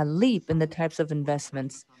a leap in the types of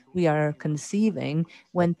investments we are conceiving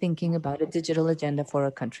when thinking about a digital agenda for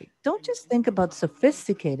a country. Don't just think about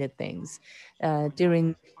sophisticated things.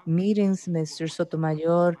 During meetings, Mr.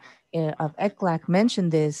 Sotomayor of ECLAC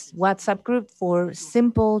mentioned this WhatsApp group for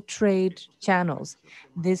simple trade channels.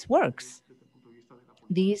 This works.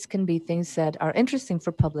 These can be things that are interesting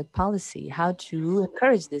for public policy, how to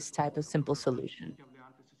encourage this type of simple solution.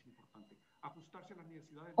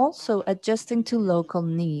 Also, adjusting to local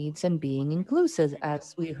needs and being inclusive,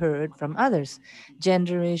 as we heard from others.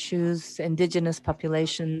 Gender issues, indigenous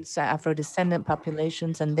populations, Afro-descendant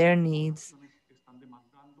populations and their needs,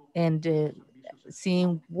 and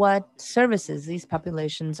seeing what services these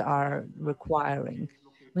populations are requiring.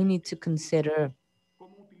 We need to consider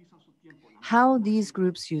how these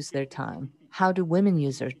groups use their time. How do women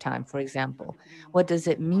use their time, for example? What does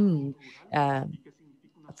it mean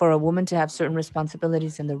for a woman to have certain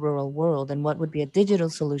responsibilities in the rural world, and what would be a digital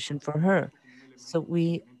solution for her? So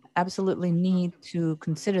we absolutely need to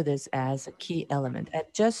consider this as a key element,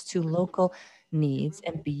 adjust to local needs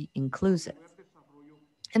and be inclusive.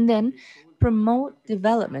 And then promote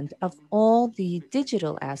development of all the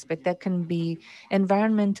digital aspect that can be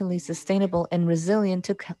environmentally sustainable and resilient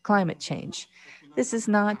to climate change. This is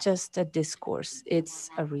not just a discourse, it's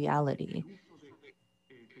a reality.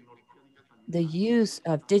 The use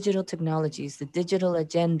of digital technologies, the digital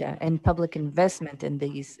agenda, and public investment in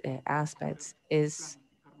these aspects is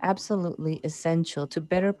absolutely essential to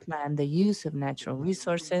better plan the use of natural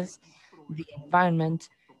resources, the environment,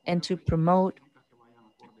 and to promote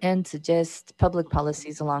and suggest public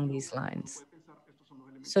policies along these lines.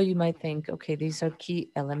 So you might think, okay, these are key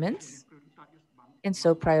elements, and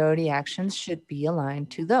so priority actions should be aligned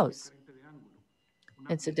to those.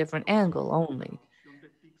 It's a different angle only.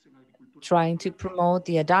 Trying to promote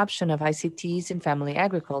the adoption of ICTs in family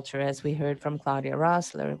agriculture, as we heard from Claudia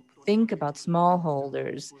Rossler. Think about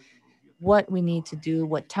smallholders, what we need to do,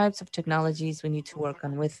 what types of technologies we need to work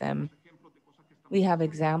on with them. We have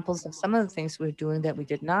examples of some of the things we're doing that we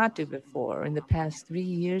did not do before. In the past 3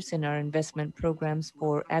 years in our investment programs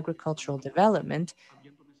for agricultural development,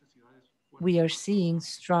 we are seeing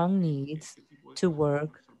strong needs to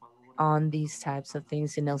work on these types of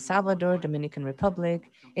things. In El Salvador, Dominican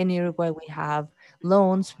Republic, in Uruguay, we have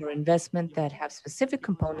loans for investment that have specific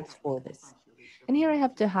components for this. And here I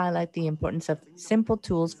have to highlight the importance of simple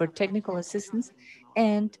tools for technical assistance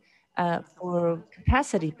and for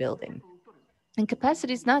capacity building. And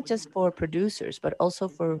capacity is not just for producers, but also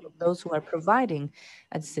for those who are providing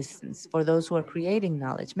assistance, for those who are creating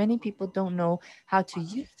knowledge. Many people don't know how to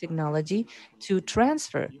use technology to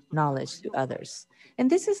transfer knowledge to others. And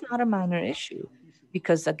this is not a minor issue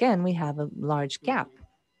because, again, we have a large gap.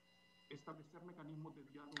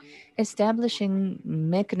 Establishing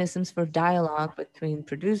mechanisms for dialogue between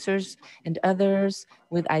producers and others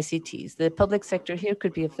with ICTs. The public sector here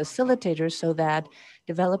could be a facilitator so that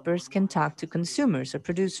developers can talk to consumers or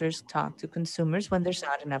producers talk to consumers when there's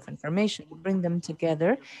not enough information, bring them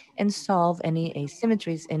together and solve any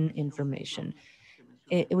asymmetries in information.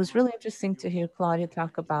 It was really interesting to hear Claudia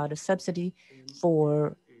talk about a subsidy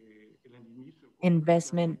for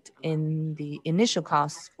investment in the initial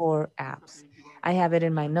costs for apps. I have it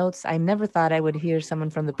in my notes. I never thought I would hear someone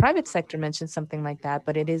from the private sector mention something like that,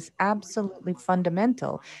 but it is absolutely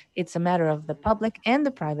fundamental. It's a matter of the public and the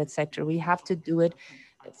private sector. We have to do it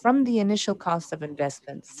from the initial cost of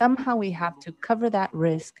investment. Somehow we have to cover that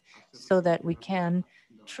risk so that we can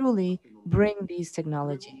truly bring these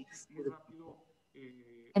technologies to the people.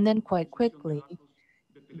 And then quite quickly,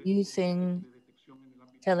 using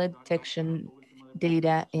teledetection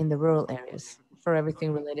data in the rural areas for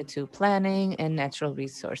everything related to planning and natural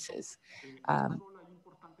resources. Um,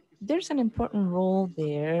 there's an important role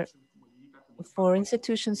there for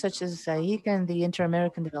institutions such as IICA and the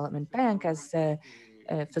Inter-American Development Bank as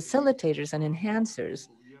facilitators and enhancers,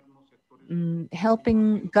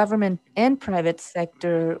 helping government and private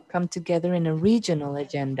sector come together in a regional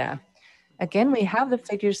agenda. Again, we have the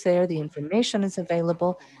figures there, the information is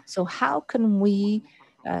available. So how can we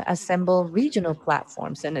assemble regional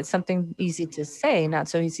platforms? And it's something easy to say, not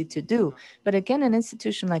so easy to do. But again, an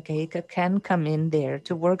institution like IICA can come in there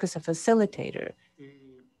to work as a facilitator.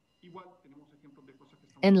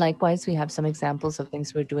 And likewise, we have some examples of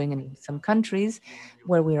things we're doing in some countries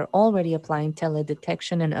where we are already applying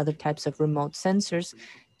teledetection and other types of remote sensors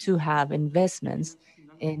to have investments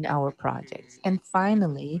in our projects. And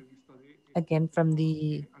finally, again, from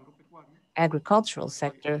the agricultural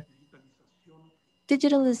sector,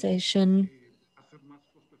 digitalization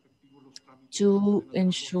to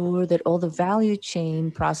ensure that all the value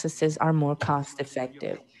chain processes are more cost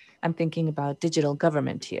effective. I'm thinking about digital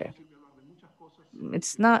government here.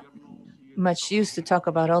 It's not much use to talk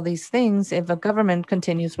about all these things if a government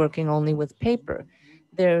continues working only with paper.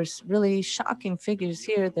 There's really shocking figures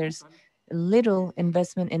here. There's little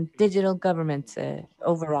investment in digital government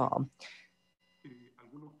overall.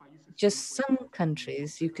 Just some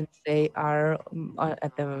countries, you can say, are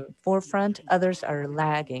at the forefront, others are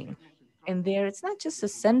lagging. And there, it's not just the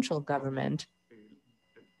central government.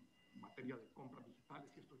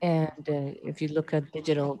 And if you look at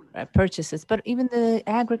digital purchases, but even the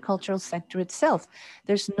agricultural sector itself,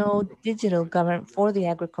 there's no digital government for the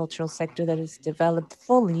agricultural sector that is developed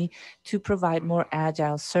fully to provide more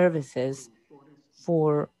agile services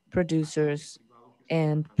for producers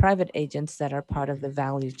and private agents that are part of the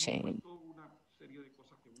value chain.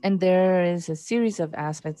 And there is a series of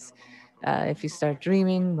aspects. If you start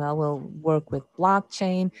dreaming, well, we'll work with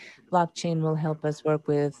blockchain. Blockchain will help us work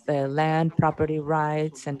with land, property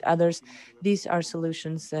rights, and others. These are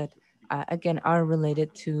solutions that, again, are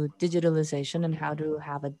related to digitalization and how to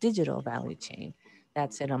have a digital value chain.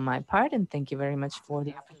 That's it on my part, and thank you very much for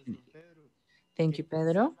the opportunity. Thank you,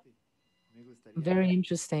 Pedro. Very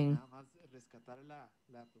interesting.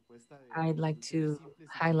 I'd like to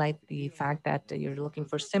highlight the fact that you're looking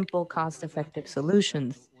for simple, cost-effective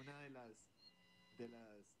solutions.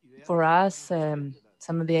 For us,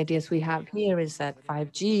 some of the ideas we have here is that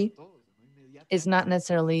 5G is not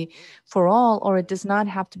necessarily for all, or it does not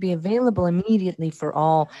have to be available immediately for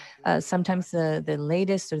all. Sometimes the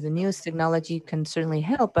latest or the newest technology can certainly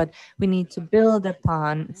help, but we need to build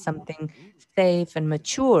upon something safe and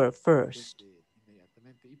mature first.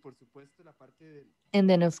 And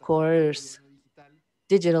then, of course,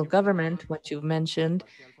 digital government, what you've mentioned,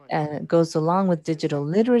 goes along with digital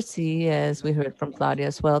literacy, as we heard from Claudia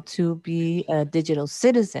as well, to be a digital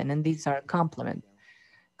citizen, and these are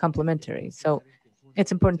complementary. So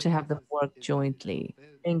it's important to have them work jointly.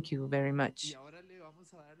 Thank you very much.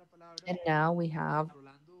 And now we have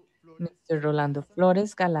Mr. Rolando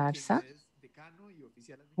Flores Galarza,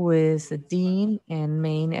 who is the Dean and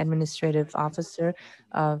main administrative officer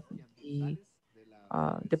of the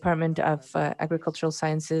Department of Agricultural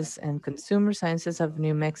Sciences and Consumer Sciences of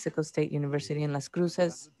New Mexico State University in Las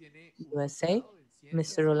Cruces, USA.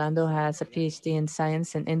 Mr. Rolando has a PhD in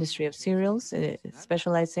Science and Industry of Cereals,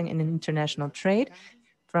 specializing in international trade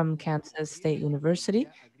from Kansas State University,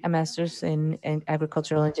 a master's in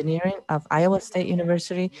agricultural engineering of Iowa State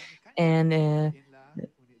University, and a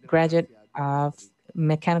graduate of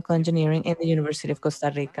mechanical engineering in the University of Costa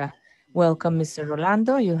Rica. Welcome, Mr.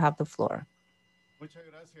 Rolando. You have the floor.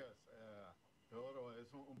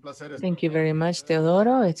 Thank you very much,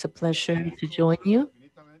 Teodoro. It's a pleasure to join you.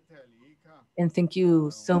 And thank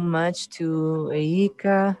you so much to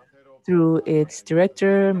IICA through its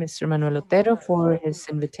director, Mr. Manuel Otero, for his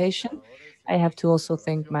invitation. I have to also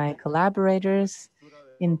thank my collaborators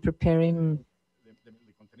in preparing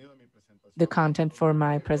the content for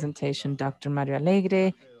my presentation, Dr. Mario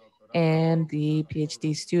Alegre, and the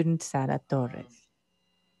PhD student, Sara Torres.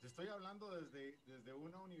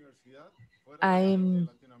 I'm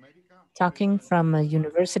talking from a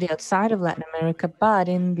university outside of Latin America, but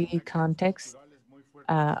in the context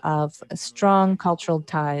of strong cultural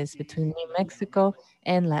ties between New Mexico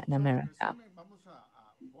and Latin America.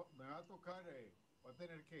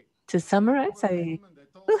 To summarize, I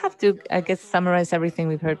will have to, I guess, summarize everything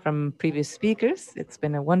we've heard from previous speakers. It's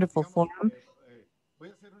been a wonderful forum.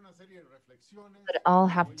 But I'll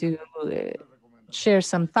have to share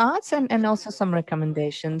some thoughts and also some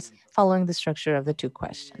recommendations following the structure of the two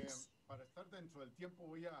questions.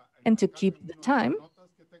 And to keep the time,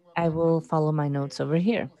 I will follow my notes over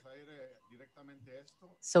here.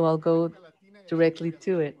 So I'll go directly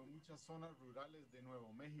to it.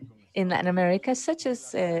 In Latin America, such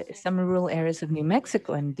as some rural areas of New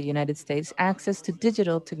Mexico and the United States, access to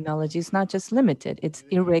digital technology is not just limited, it's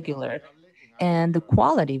irregular, and the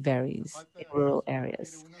quality varies in rural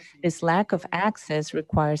areas. This lack of access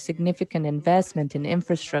requires significant investment in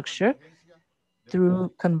infrastructure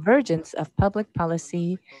through convergence of public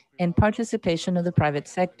policy and participation of the private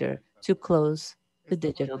sector to close the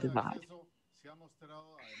digital divide.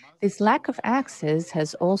 This lack of access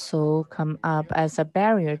has also come up as a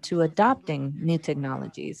barrier to adopting new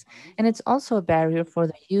technologies, and it's also a barrier for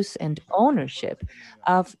the use and ownership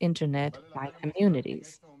of internet by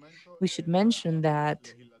communities. We should mention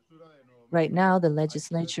that right now the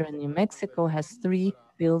legislature in New Mexico has 3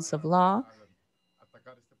 bills of law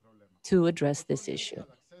to address this issue.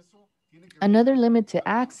 Another limit to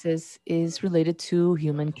access is related to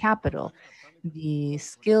human capital, the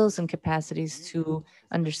skills and capacities to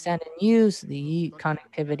understand and use the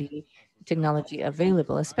connectivity technology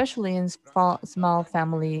available, especially in small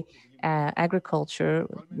family agriculture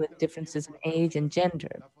with differences in age and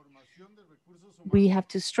gender. We have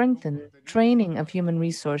to strengthen training of human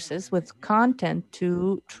resources with content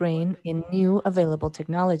to train in new available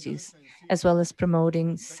technologies, as well as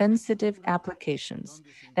promoting sensitive applications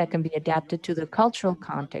that can be adapted to the cultural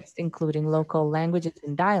context, including local languages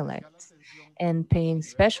and dialects, and paying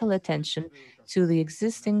special attention to the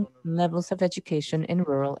existing levels of education in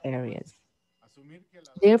rural areas.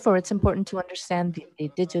 Therefore, it's important to understand the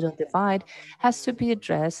digital divide has to be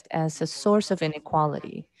addressed as a source of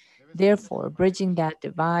inequality. Therefore, bridging that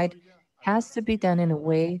divide has to be done in a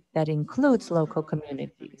way that includes local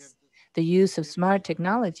communities. The use of smart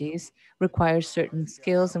technologies requires certain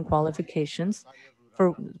skills and qualifications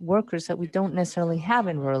for workers that we don't necessarily have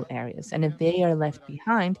in rural areas. And if they are left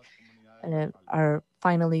behind, are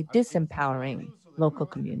finally disempowering local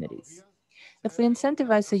communities. If we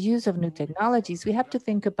incentivize the use of new technologies, we have to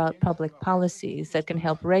think about public policies that can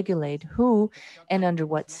help regulate who and under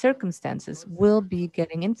what circumstances will be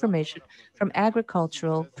getting information from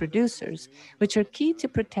agricultural producers, which are key to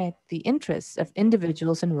protect the interests of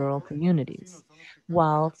individuals in rural communities.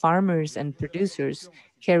 While farmers and producers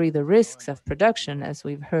carry the risks of production, as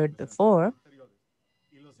we've heard before,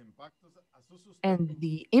 and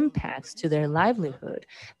the impacts to their livelihood,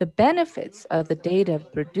 the benefits of the data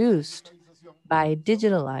produced by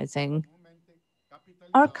digitalizing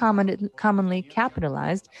are commonly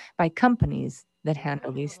capitalized by companies that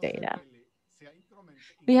handle these data.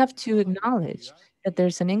 We have to acknowledge that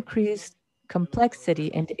there's an increased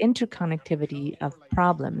complexity and interconnectivity of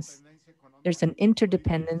problems. There's an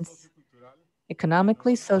interdependence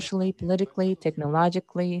economically, socially, politically,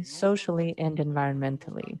 technologically, socially, and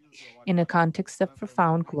environmentally, in a context of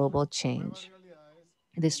profound global change.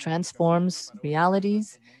 This transforms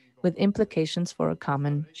realities with implications for a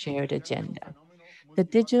common shared agenda. The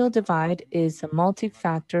digital divide is a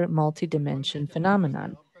multi-factor, multi-dimension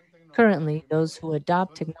phenomenon. Currently, those who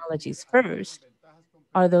adopt technologies first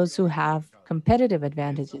are those who have competitive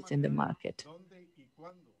advantages in the market.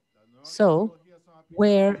 So,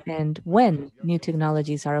 where and when new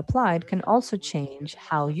technologies are applied can also change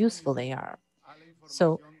how useful they are.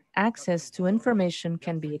 So, access to information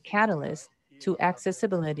can be a catalyst to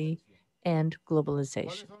accessibility and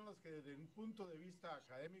globalization.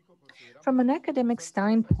 From an academic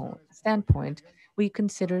standpoint, we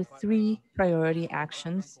consider three priority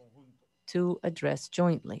actions to address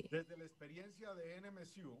jointly.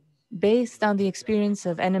 Based on the experience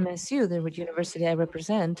of NMSU, the university I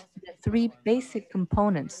represent, the three basic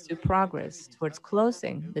components to progress towards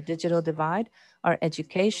closing the digital divide are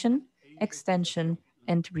education, extension,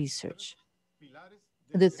 and research.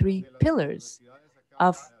 The three pillars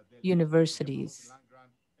of universities,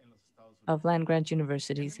 of land-grant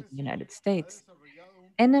universities in the United States.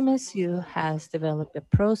 NMSU has developed a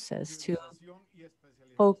process to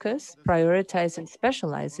focus, prioritize, and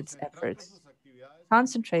specialize its efforts,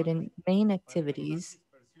 concentrating main activities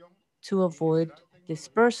to avoid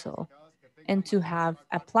dispersal and to have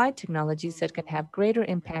applied technologies that can have greater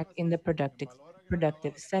impact in the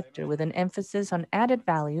productive sector with an emphasis on added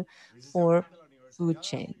value for food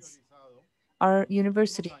chains. Our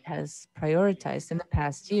university has prioritized in the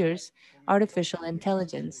past years artificial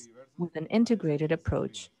intelligence with an integrated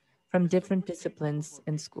approach from different disciplines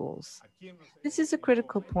and schools. This is a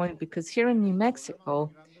critical point because here in New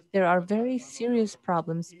Mexico, there are very serious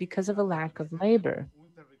problems because of a lack of labor.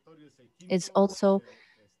 It's also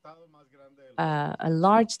a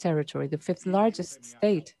large territory, the fifth largest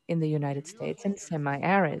state in the United States, and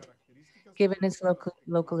semi-arid. Given its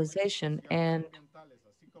localization and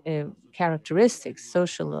characteristics,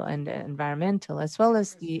 social and environmental, as well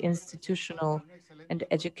as the institutional and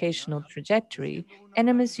educational trajectory,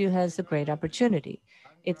 NMSU has a great opportunity.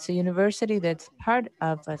 It's a university that's part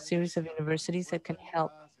of a series of universities that can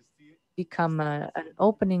help become an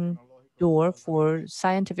opening door for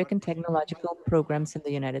scientific and technological programs in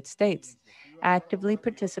the United States, actively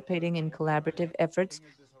participating in collaborative efforts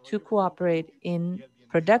to cooperate in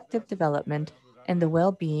productive development and the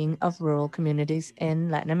well-being of rural communities in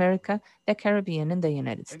Latin America, the Caribbean, and the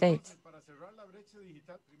United States.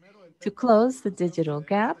 To close the digital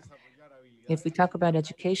gap, if we talk about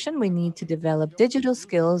education, we need to develop digital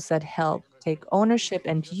skills that help take ownership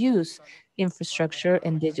and use infrastructure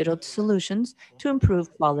and digital solutions to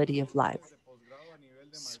improve quality of life.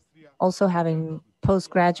 Also having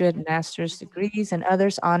postgraduate master's degrees and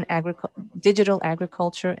others on digital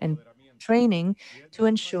agriculture and training to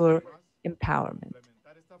ensure empowerment.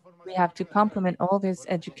 We have to complement all this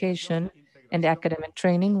education and academic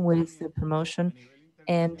training with the promotion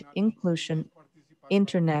and inclusion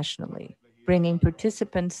internationally, bringing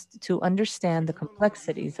participants to understand the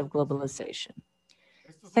complexities of globalization.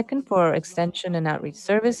 Second, for extension and outreach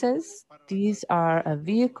services, these are a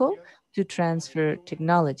vehicle to transfer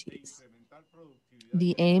technologies.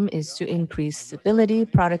 The aim is to increase stability,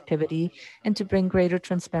 productivity, and to bring greater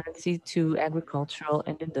transparency to agricultural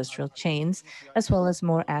and industrial chains, as well as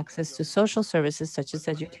more access to social services such as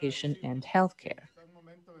education and healthcare.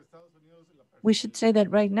 We should say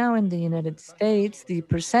that right now in the United States, the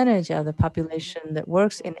percentage of the population that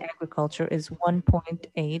works in agriculture is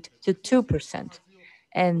 1.8 to 2%,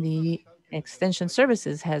 and the extension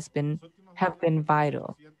services have been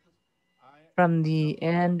vital. From the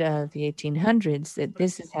end of the 1800s,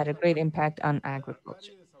 this has had a great impact on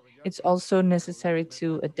agriculture. It's also necessary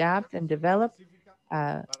to adapt and develop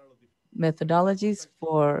methodologies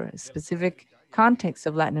for specific contexts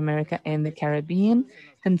of Latin America and the Caribbean,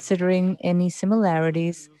 considering any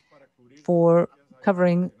similarities for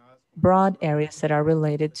covering broad areas that are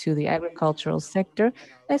related to the agricultural sector,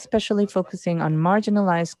 especially focusing on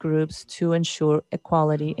marginalized groups to ensure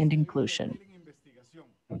equality and inclusion.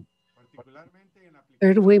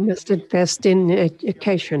 Third, we must invest in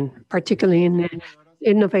education, particularly in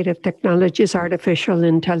innovative technologies, artificial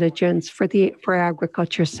intelligence for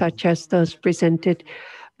agriculture, such as those presented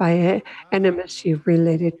by NMSU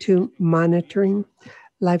related to monitoring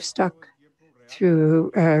livestock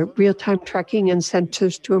through real-time tracking and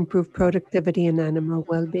sensors to improve productivity and animal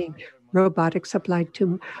well-being, robotics applied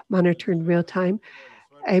to monitor in real time,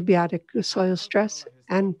 abiotic soil stress,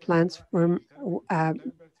 and plants for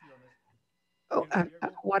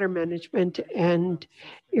water management and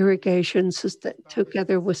irrigation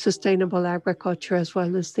together with sustainable agriculture, as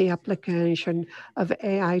well as the application of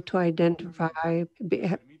AI to identify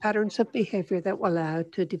patterns of behavior that will allow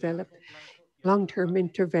to develop long-term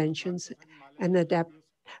interventions and adapt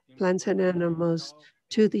plants and animals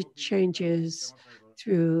to the changes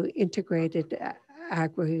through integrated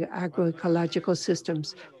agroecological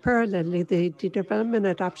systems. Parallelly, the development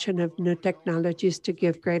and adoption of new technologies to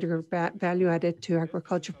give greater value added to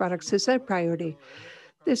agriculture products is a priority.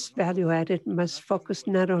 This value added must focus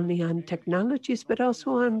not only on technologies, but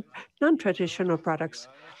also on non-traditional products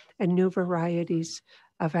and new varieties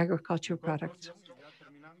of agriculture products.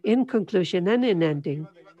 In conclusion and in ending,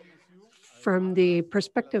 from the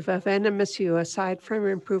perspective of NMSU, aside from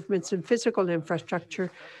improvements in physical infrastructure,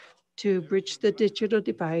 to bridge the digital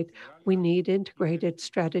divide, we need integrated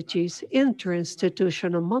strategies,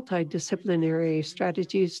 interinstitutional, multidisciplinary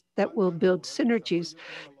strategies that will build synergies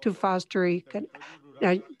to foster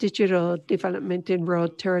digital development in rural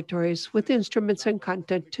territories with instruments and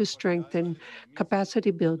content to strengthen capacity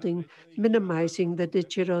building, minimizing the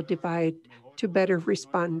digital divide to better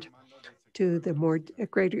respond to the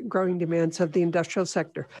greater growing demands of the industrial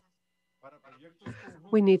sector.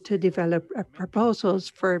 We need to develop proposals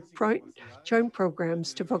for joint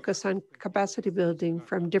programs to focus on capacity building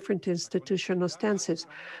from different institutional stances.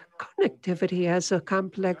 Connectivity as a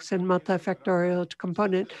complex and multifactorial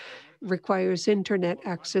component requires internet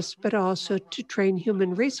access, but also to train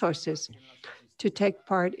human resources to take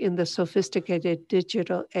part in the sophisticated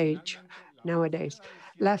digital age nowadays.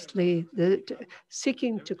 Lastly,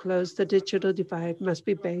 seeking to close the digital divide must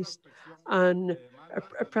be based on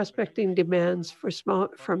prospecting demands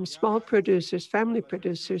from small producers, family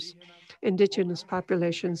producers, indigenous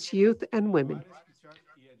populations, youth, and women,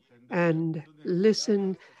 and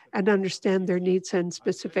listen and understand their needs and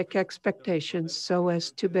specific expectations so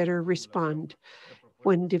as to better respond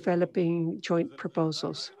when developing joint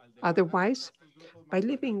proposals. Otherwise, by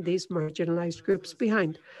leaving these marginalized groups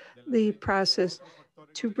behind, the process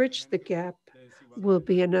to bridge the gap will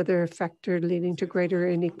be another factor leading to greater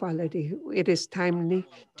inequality. It is timely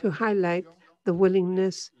to highlight the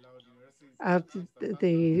willingness of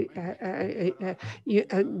the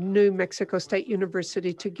New Mexico State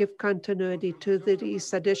University to give continuity to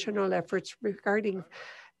these additional efforts regarding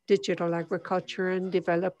digital agriculture and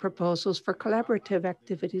develop proposals for collaborative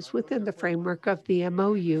activities within the framework of the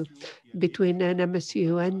MOU between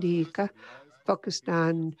NMSU and IICA, focused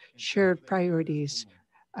on shared priorities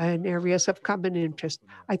and areas of common interest.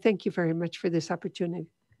 I thank you very much for this opportunity.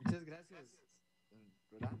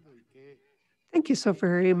 Thank you so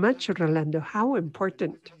very much, Rolando. How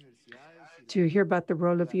important to hear about the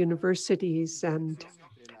role of universities and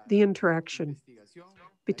the interaction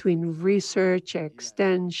between research,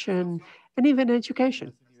 extension, and even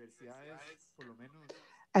education.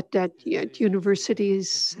 At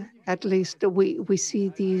universities, at least, we see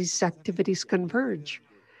these activities converge.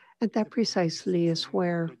 And that precisely is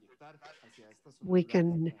where we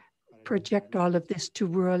can project all of this to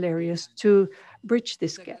rural areas to bridge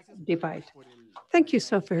this divide. Thank you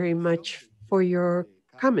so very much for your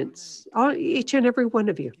comments, each and every one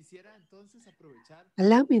of you.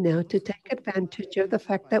 Allow me now to take advantage of the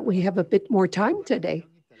fact that we have a bit more time today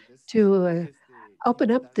to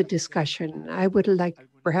open up the discussion. I would like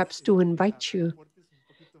perhaps to invite you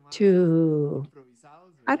to,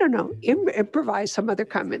 I don't know, improvise some other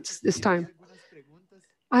comments this time.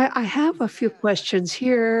 I have a few questions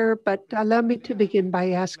here, but allow me to begin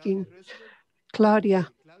by asking Claudia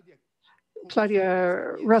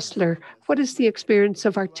Rossler, what is the experience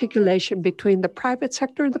of articulation between the private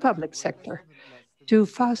sector and the public sector to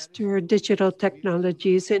foster digital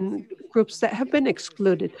technologies in groups that have been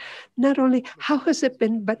excluded? Not only how has it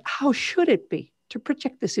been, but how should it be to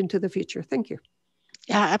project this into the future? Thank you.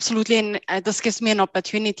 Yeah, absolutely. And this gives me an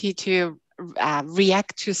opportunity to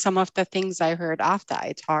react to some of the things I heard after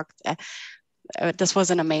I talked. This was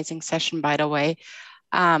an amazing session, by the way.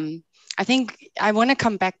 I think I want to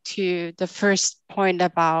come back to the first point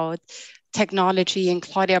about technology, and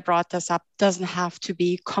Claudia brought this up, doesn't have to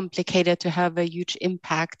be complicated to have a huge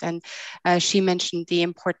impact. And she mentioned the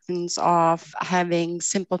importance of having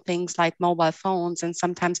simple things like mobile phones. And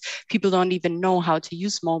sometimes people don't even know how to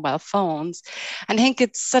use mobile phones. And I think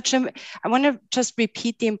it's I want to just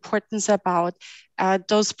repeat the importance about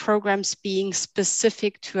those programs being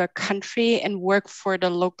specific to a country and work for the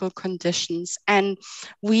local conditions. And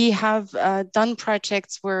we have done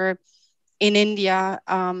projects where in India,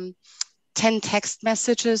 10 text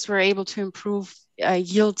messages were able to improve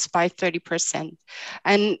yields by 30%.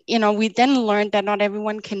 And we then learned that not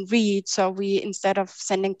everyone can read. So we, instead of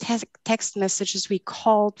sending text messages, we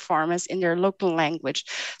called farmers in their local language.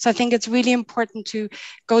 So I think it's really important to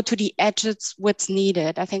go to the edges, what's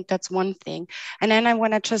needed. I think that's one thing. And then I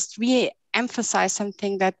want to just emphasize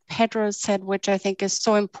something that Pedro said, which I think is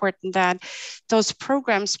so important, that those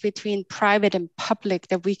programs between private and public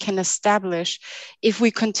that we can establish, if we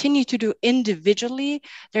continue to do individually,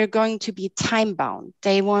 they're going to be time bound.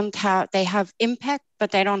 They have impact,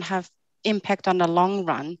 but they don't have impact on the long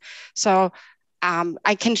run. So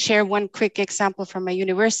I can share one quick example from a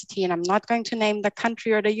university, and I'm not going to name the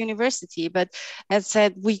country or the university, but as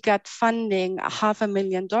said, we got funding,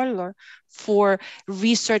 $500,000 for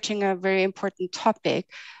researching a very important topic.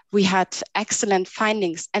 We had excellent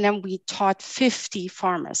findings, and then we taught 50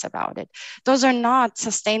 farmers about it. Those are not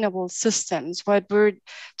sustainable systems. What we're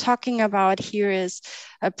talking about here is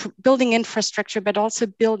building infrastructure, but also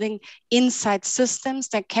building inside systems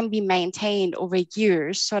that can be maintained over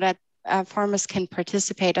years so that farmers can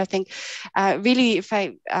participate. I think really,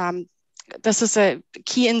 this is a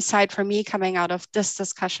key insight for me coming out of this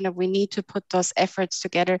discussion, that we need to put those efforts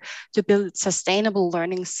together to build sustainable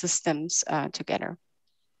learning systems together.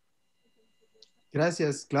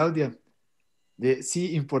 Gracias, Claudia.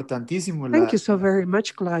 Sí, importantísimo. Thank you so very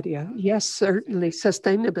much, Claudia. Yes, certainly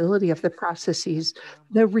sustainability of the processes,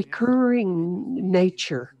 the recurring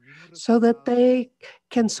nature, so that they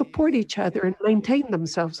can support each other and maintain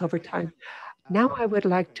themselves over time. Now I would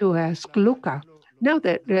like to ask Luca, now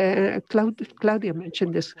that Claudia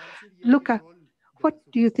mentioned this. Luca, what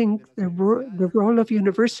do you think the role of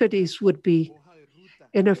universities would be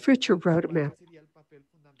in a future roadmap?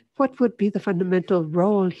 What would be the fundamental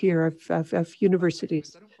role here of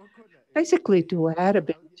universities? Basically, to add a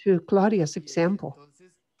bit to Claudia's example,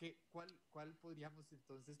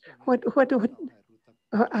 what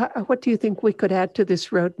do you think we could add to this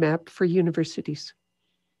roadmap for universities?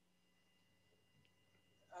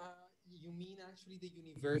 You mean actually the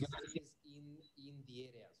universities in the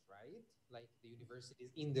areas, right? Like the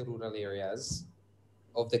universities in the rural areas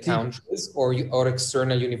of the countries, or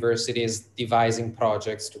external universities devising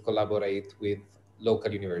projects to collaborate with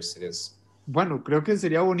local universities? Bueno, creo que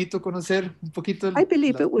sería bonito conocer un poquito. I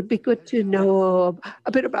believe it would be good to know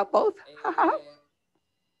a bit about both.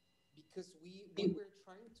 Because we were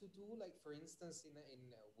trying to do, like, for instance,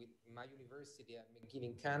 with my university at McGill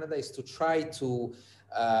in Canada, is to try to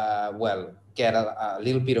get a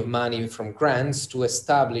little bit of money from grants to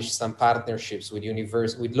establish some partnerships with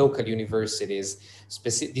local universities.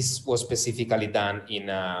 This was specifically done in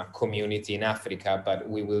a community in Africa, but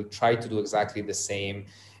we will try to do exactly the same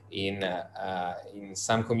in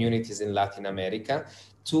some communities in Latin America,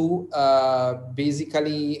 to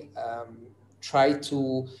basically try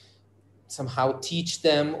to somehow teach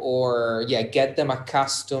them, or get them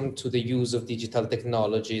accustomed to the use of digital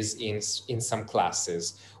technologies in some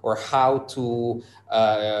classes, or how to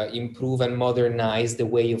improve and modernize the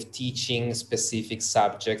way of teaching specific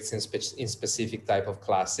subjects in specific type of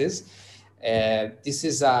classes. This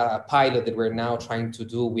is a pilot that we're now trying to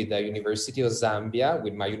do with the University of Zambia,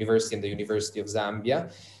 with my university and the University of Zambia,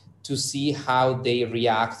 to see how they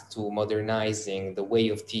react to modernizing the way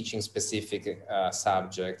of teaching specific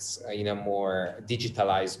subjects in a more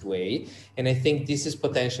digitalized way. And I think this is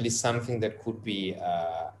potentially something that could be,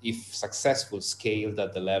 if successful, scaled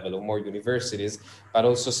at the level of more universities, but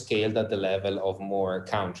also scaled at the level of more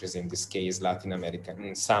countries, in this case, Latin America,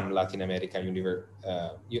 and some Latin American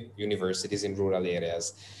universities in rural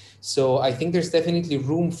areas. So I think there's definitely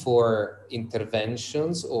room for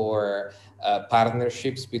interventions or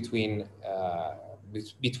partnerships between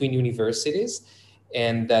universities,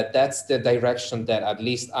 and that's the direction that at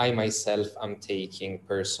least I myself am taking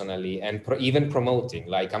personally, and even promoting.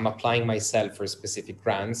 Like, I'm applying myself for specific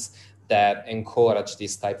grants that encourage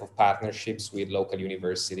this type of partnerships with local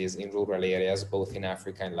universities in rural areas, both in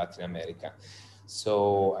Africa and Latin America.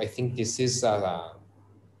 So I think this is a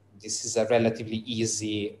relatively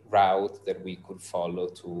easy route that we could follow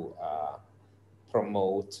to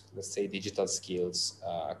promote, let's say, digital skills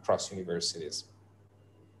across universities.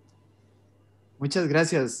 Muchas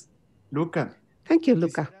gracias, Luca. Thank you,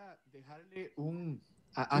 Luca.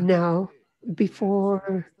 Now,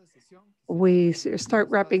 before we start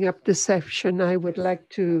wrapping up this session, I would like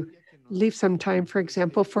to leave some time, for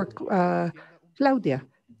example, for Claudia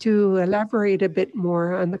to elaborate a bit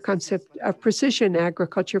more on the concept of precision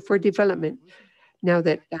agriculture for development, now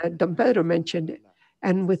that Don Pedro mentioned it.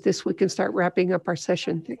 And with this, we can start wrapping up our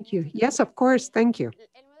session. Thank you. Yes, of course. Thank you.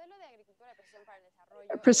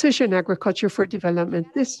 precision agriculture for development.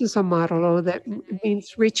 This is a model that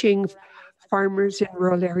means reaching farmers in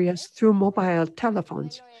rural areas through mobile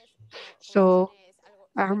telephones. So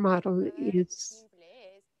our model is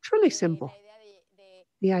truly simple.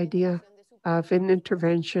 The idea of an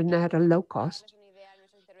intervention at a low cost.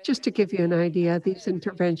 Just to give you an idea, these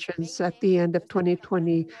interventions at the end of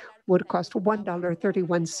 2020 would cost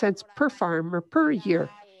 $1.31 per farmer per year.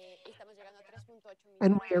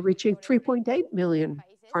 And we are reaching 3.8 million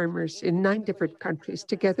farmers in 9 different countries.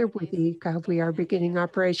 Together with the ICA, we are beginning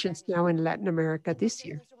operations now in Latin America this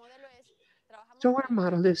year. So our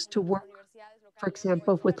model is to work, for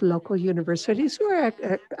example, with local universities who are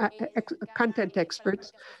content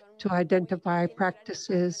experts to identify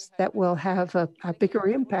practices that will have a bigger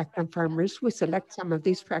impact on farmers. We select some of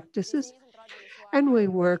these practices, and we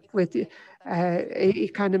work with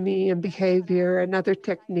economy and behavior and other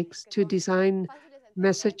techniques to design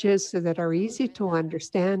messages that are easy to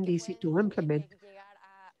understand, easy to implement,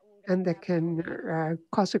 and that can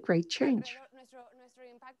cause a great change.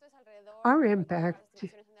 Our impact,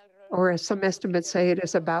 or as some estimates say, it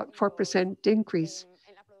is about 4% increase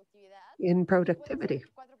in productivity.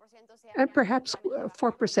 And perhaps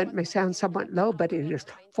 4% may sound somewhat low, but it is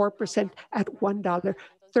 4% at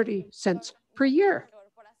 $1.30 per year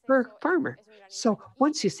per farmer. So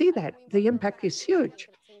once you see that, the impact is huge.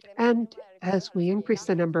 And as we increase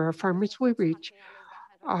the number of farmers we reach,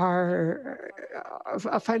 our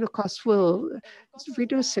final cost will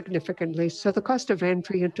reduce significantly. So the cost of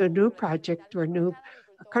entry into a new project or a new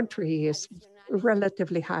country is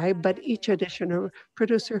relatively high, but each additional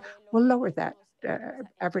producer will lower that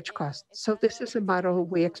average cost. So this is a model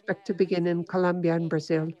we expect to begin in Colombia and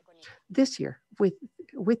Brazil this year with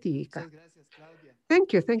the ICA.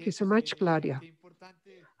 Thank you so much, Claudia.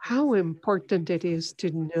 How important it is to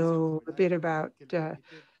know a bit about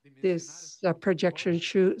this projection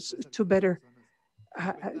to better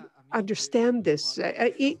understand this.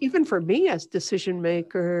 Even for me as decision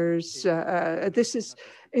makers, it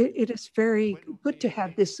is very good to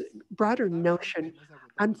have this broader notion.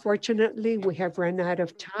 Unfortunately, we have run out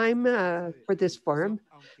of time for this forum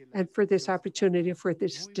and for this opportunity for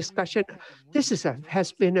this discussion. This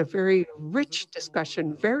has been a very rich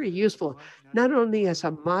discussion, very useful, not only as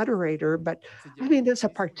a moderator, but I mean, as a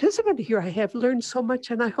participant here, I have learned so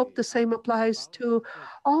much, and I hope the same applies to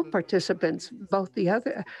all participants, both the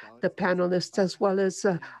panelists as well as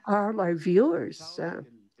all our viewers.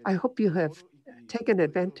 I hope you have taken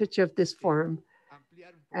advantage of this forum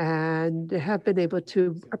and have been able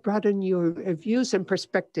to broaden your views and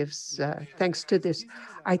perspectives thanks to this.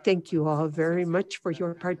 I thank you all very much for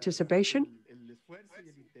your participation,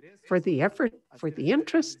 for the effort, for the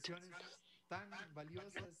interest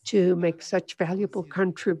to make such valuable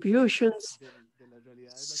contributions,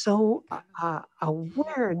 so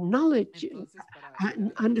aware, knowledge,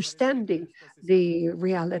 and understanding the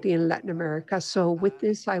reality in Latin America. So with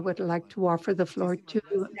this, I would like to offer the floor to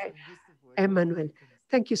Emmanuel.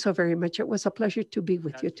 Thank you so very much. It was a pleasure to be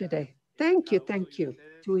with you today. Thank you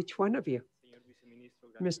to each one of you.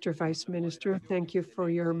 Mr. Vice Minister, thank you for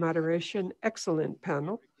your moderation. Excellent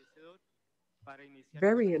panel.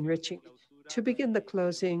 Very enriching. To begin the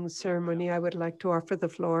closing ceremony, I would like to offer the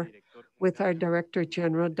floor with our Director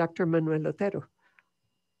General, Dr. Manuel Otero.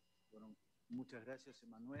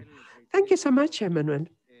 Thank you so much, Emmanuel.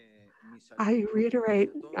 I reiterate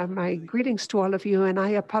my greetings to all of you, and I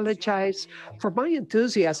apologize for my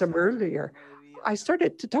enthusiasm earlier. I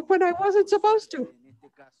started to talk when I wasn't supposed to.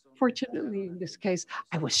 Fortunately, in this case,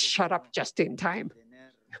 I was shut up just in time.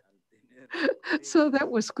 So that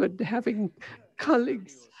was good, having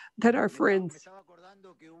colleagues that are friends.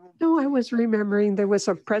 No, I was remembering there was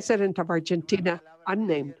a president of Argentina,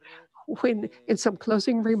 unnamed, when in some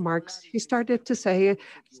closing remarks, he started to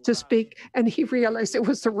speak, and he realized it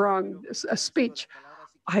was the wrong speech.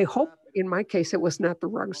 I hope in my case, it was not the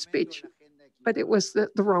wrong speech, but it was the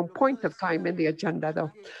wrong point of time in the agenda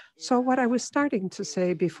though. So what I was starting to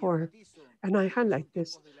say before, and I highlight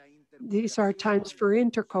this, these are times for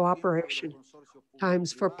intercooperation,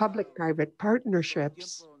 times for public-private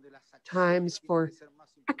partnerships, times for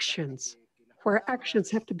actions, where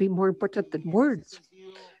actions have to be more important than words.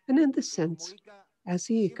 And in this sense, as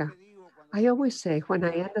IICA, I always say when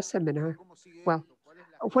I end a seminar, well,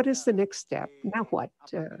 what is the next step? Now what?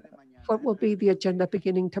 What will be the agenda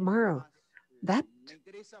beginning tomorrow? That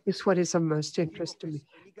is what is of most interest to me,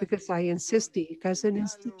 because I insist IICA as an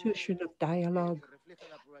institution of dialogue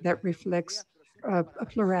that reflects a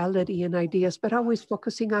plurality in ideas, but always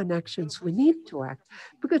focusing on actions. We need to act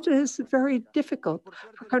because it is very difficult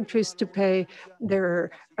for countries to pay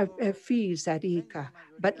their fees at ICA.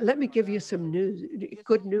 But let me give you some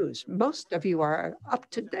good news. Most of you are up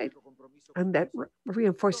to date, and that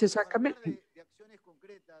reinforces our commitment.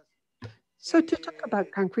 So to talk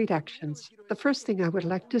about concrete actions, the first thing I would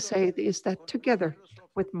like to say is that together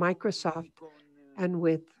with Microsoft and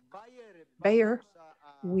with Bayer,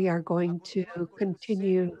 we are going to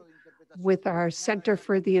continue with our Center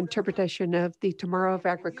for the Interpretation of the Tomorrow of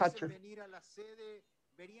Agriculture.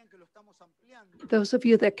 Those of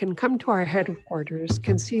you that can come to our headquarters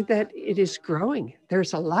can see that it is growing.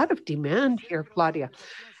 There's a lot of demand here, Claudia.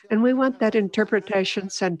 And we want that interpretation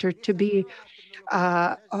center to be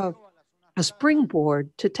a springboard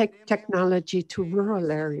to take technology to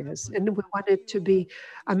rural areas. And we want it to be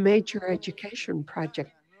a major education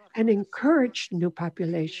project and encourage new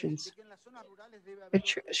populations, and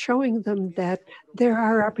showing them that there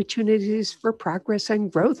are opportunities for progress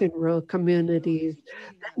and growth in rural communities,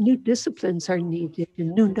 that new disciplines are needed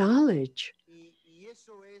and new knowledge.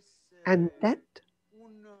 And that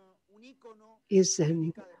is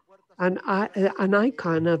an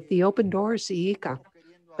icon of the Open Doors IICA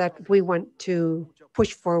that we want to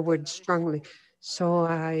push forward strongly. So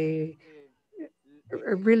I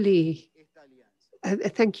really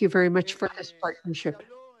thank you very much for this partnership.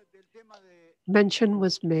 Mention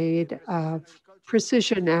was made of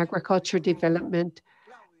precision agriculture development.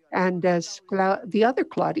 And as the other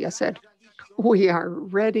Claudia said, we are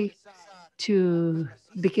ready to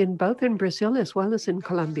begin both in Brazil as well as in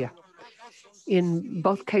Colombia. In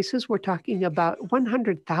both cases, we're talking about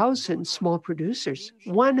 100,000 small producers,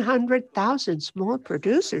 100,000 small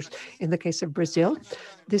producers. In the case of Brazil,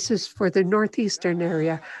 this is for the northeastern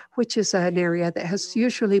area, which is an area that has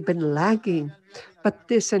usually been lagging, but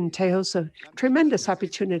this entails a tremendous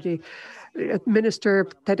opportunity. Minister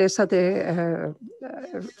Teresa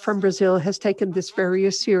from Brazil has taken this very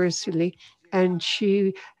seriously, and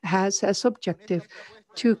she has as objective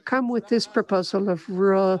to come with this proposal of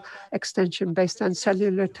rural extension based on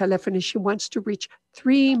cellular telephony. She wants to reach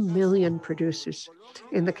 3 million producers.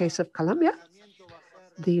 In the case of Colombia,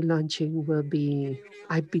 the launching will be,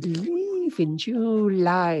 I believe, in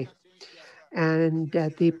July. And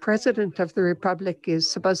the President of the Republic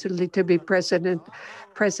is supposedly to be present.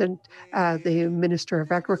 The Minister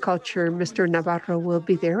of Agriculture, Mr. Navarro, will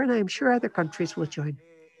be there, and I'm sure other countries will join.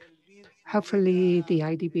 Hopefully the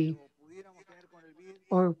IDB,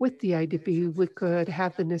 or with the IDB, we could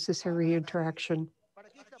have the necessary interaction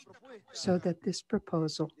so that this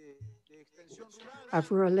proposal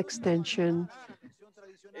of rural extension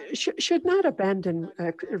should not abandon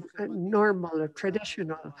a normal or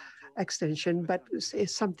traditional extension, but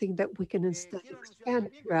is something that we can instead expand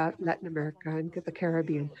throughout Latin America and the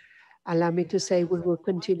Caribbean. Allow me to say we will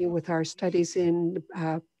continue with our studies in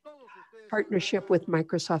partnership with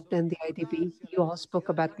Microsoft and the IDB. You all spoke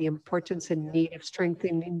about the importance and need of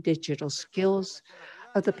strengthening digital skills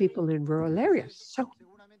of the people in rural areas. So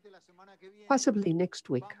possibly next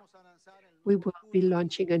week, we will be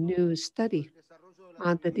launching a new study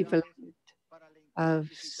on the development of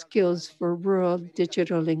skills for rural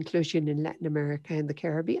digital inclusion in Latin America and the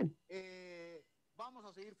Caribbean.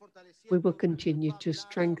 We will continue to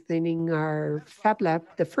strengthening our Fab Lab,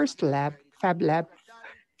 the first Fab Lab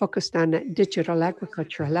focused on digital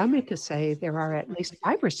agriculture. Allow me to say there are at least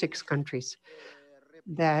 5 or 6 countries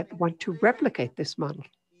that want to replicate this model.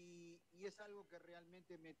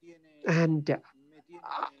 And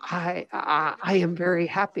I am very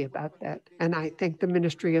happy about that. And I thank the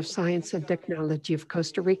Ministry of Science and Technology of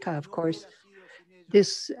Costa Rica, of course.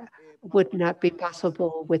 This would not be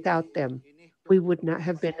possible without them. We would not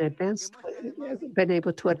have been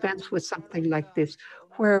able to advance with something like this,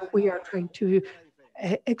 where we are trying to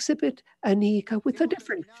exhibit an IICA with a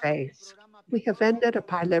different face. We have ended a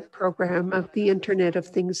pilot program of the Internet of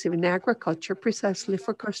Things in agriculture precisely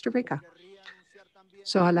for Costa Rica.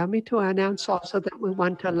 So allow me to announce also that we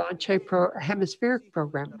want to launch a Hemispheric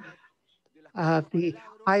program of the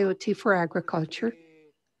IoT for agriculture,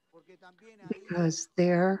 because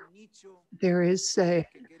there is a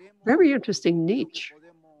very interesting niche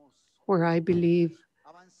where I believe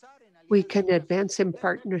we can advance in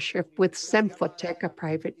partnership with Senfotec, a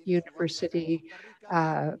private university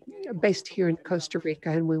based here in Costa Rica,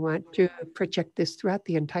 and we want to project this throughout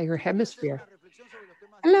the entire hemisphere.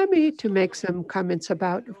 Allow me to make some comments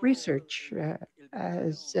about research.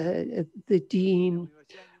 As the Dean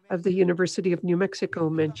of the University of New Mexico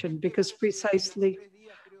mentioned, because precisely,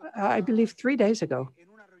 I believe 3 days ago,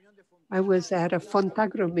 I was at a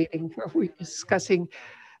Fontagro meeting where we were discussing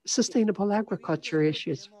sustainable agriculture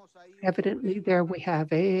issues. Evidently, there we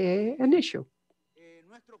have an issue.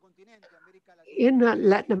 In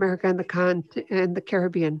Latin America and the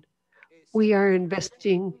Caribbean, we are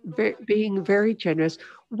investing, being very generous,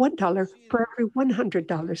 $1 per every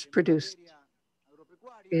 $100 produced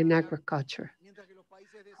in agriculture,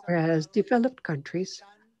 whereas developed countries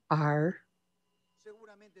are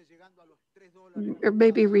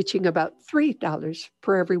maybe reaching about $3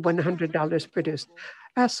 per every $100 produced.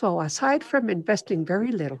 So aside from investing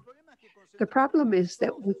very little, the problem is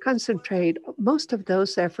that we concentrate most of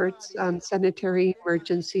those efforts on sanitary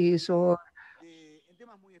emergencies or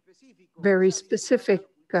very specific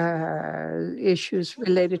issues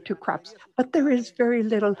related to crops, but there is very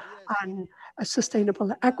little on a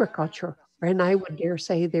sustainable agriculture. And I would dare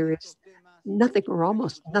say there is nothing or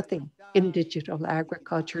almost nothing in digital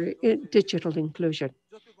agriculture, in digital inclusion.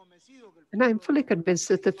 And I'm fully convinced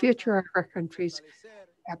that the future of our countries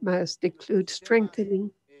must include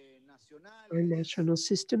strengthening our national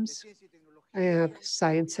systems of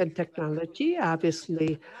science and technology,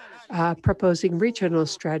 obviously proposing regional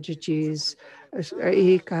strategies.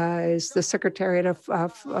 IICA is the Secretariat of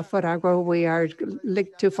Foragro. We are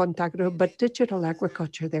linked to Fontagro, but digital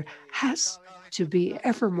agriculture there has to be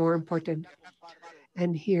ever more important.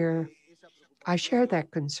 And here, I share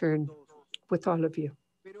that concern with all of you.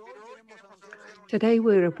 Today,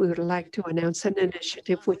 we would like to announce an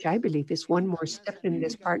initiative which I believe is one more step in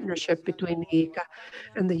this partnership between IICA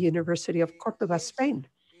and the University of Córdoba, Spain.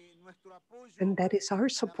 And that is our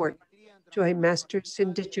support to a master's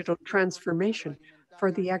in digital transformation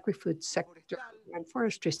for the agri-food sector and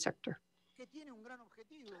forestry sector,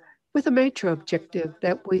 with a major objective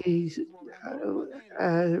that we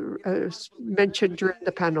mentioned during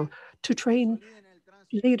the panel, to train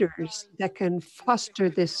leaders that can foster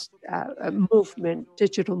this movement,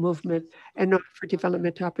 digital movement, and offer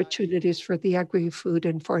development opportunities for the agri-food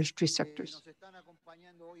and forestry sectors.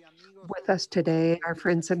 With us today are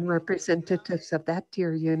friends and representatives of that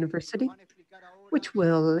dear university, which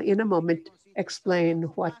will, in a moment, explain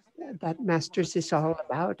what that master's is all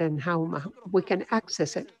about and how we can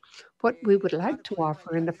access it. What we would like to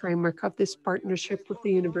offer in the framework of this partnership with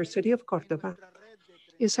the University of Córdoba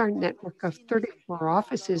is our network of 34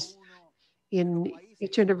 offices in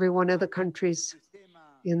each and every one of the countries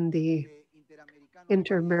in the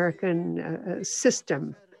Inter-American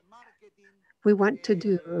system. We want to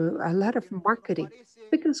do a lot of marketing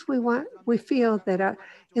because we feel that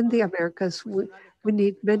in the Americas, we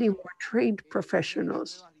need many more trained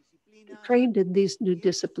professionals, trained in these new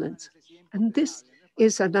disciplines. And this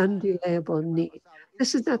is an undelayable need.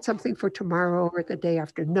 This is not something for tomorrow or the day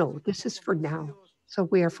after. No, this is for now. So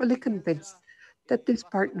we are fully convinced that this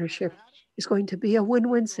partnership is going to be a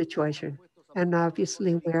win-win situation. And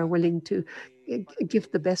obviously, we are willing to give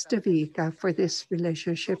the best of IICA for this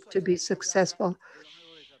relationship to be successful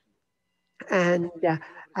and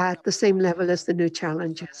at the same level as the new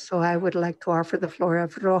challenges. So I would like to offer the floor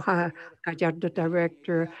of Roja Gallardo,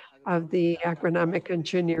 Director of the Agronomic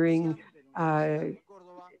Engineering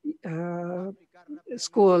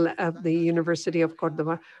School of the University of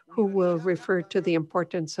Córdoba, who will refer to the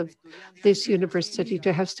importance of this university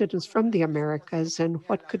to have students from the Americas and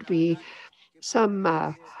what could be some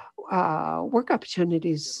work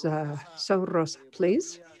opportunities. So Rosa,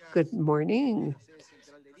 please. Good morning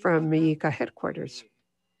from IICA headquarters.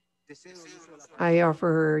 I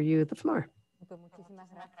offer you the floor.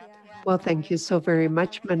 Well, thank you so very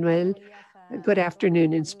much, Manuel. Good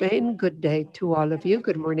afternoon in Spain. Good day to all of you.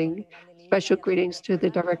 Good morning. Special greetings to the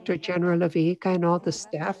Director General of IICA and all the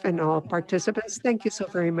staff and all participants. Thank you so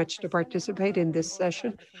very much to participate in this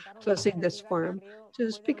session, closing this forum, to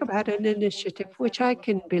speak about an initiative which I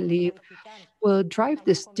can believe will drive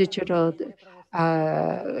this digital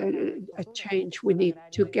change we need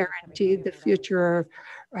to guarantee the future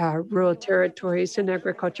of rural territories and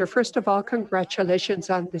agriculture. First of all, congratulations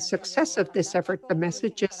on the success of this effort. The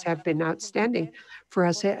messages have been outstanding. For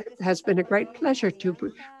us, it has been a great pleasure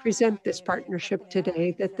to present this partnership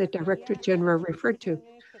today that the Director General referred to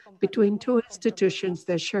between two institutions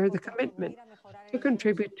that share the commitment to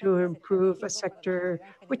contribute to improve a sector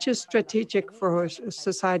which is strategic for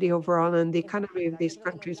society overall and the economy of these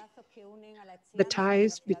countries. The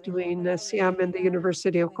ties between SIAM and the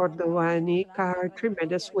University of Córdoba and IICA are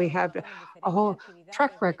tremendous. We have a whole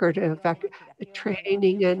track record of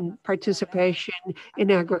training and participation in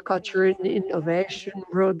agriculture and innovation,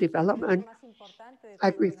 rural development,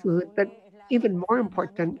 agri-food, but even more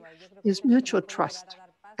important is mutual trust.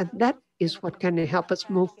 And that is what can help us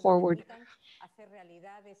move forward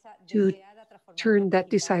to turn that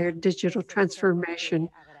desired digital transformation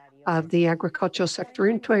of the agricultural sector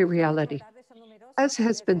into a reality. As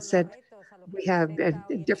has been said, we have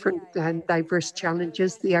different and diverse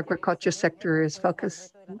challenges the agriculture sector is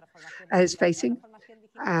facing,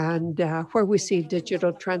 and where we see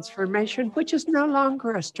digital transformation, which is no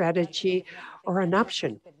longer a strategy or an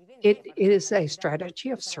option. It is a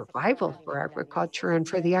strategy of survival for agriculture and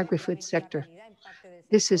for the agri-food sector.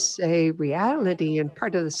 This is a reality in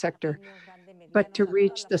part of the sector, but to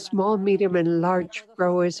reach the small, medium, and large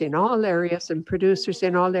growers in all areas and producers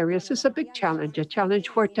in all areas is a big challenge, a challenge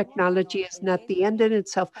where technology is not the end in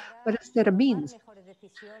itself, but instead a means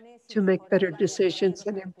to make better decisions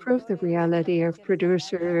and improve the reality of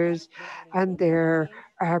producers and their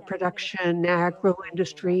production,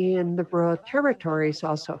 agro-industry in the rural territories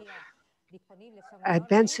also.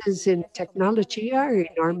 Advances in technology are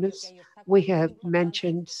enormous. We have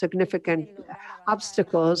mentioned significant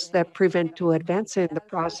obstacles that prevent to advance in the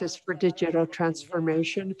process for digital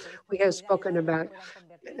transformation. We have spoken about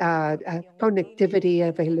connectivity,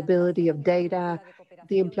 availability of data,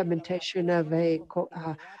 the implementation of a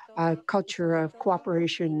culture of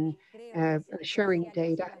cooperation, sharing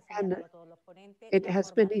data, and it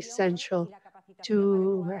has been essential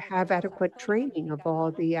to have adequate training of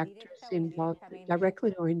all the actors involved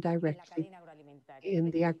directly or indirectly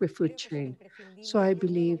in the agri-food chain. So I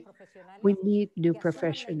believe we need new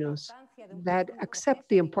professionals that accept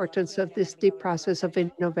the importance of this deep process of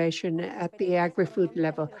innovation at the agri-food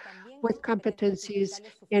level, with competencies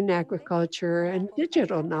in agriculture and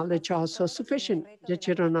digital knowledge also, sufficient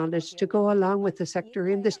digital knowledge to go along with the sector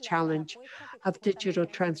in this challenge of digital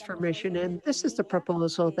transformation. And this is the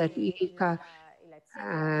proposal that IICA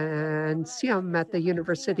and SIAM at the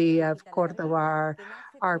University of Córdoba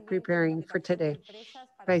are preparing for today.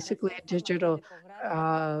 Basically, a digital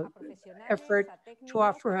effort to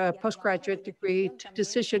offer a postgraduate degree to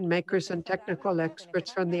decision makers and technical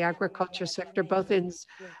experts from the agriculture sector, both in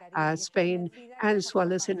Spain as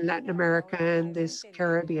well as in Latin America and this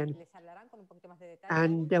Caribbean.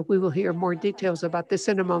 And we will hear more details about this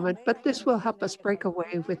in a moment, but this will help us break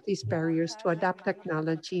away with these barriers to adopt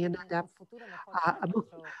technology and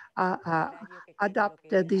adopt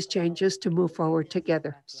these changes to move forward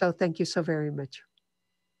together. So thank you so very much.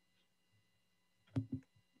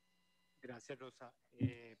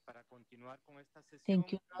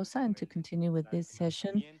 Thank you, Rosa. And to continue with this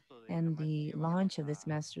session and the launch of this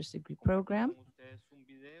master's degree program,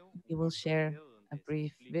 we will share a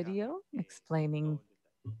brief video explaining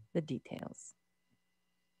the details.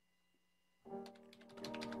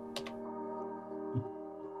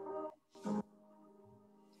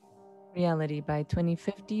 Reality, by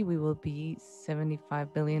 2050, we will be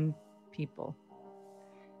 75 billion people.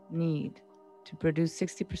 Need to produce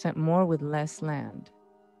 60% more with less land.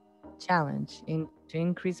 Challenge to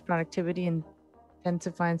increase productivity and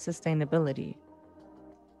intensify sustainability.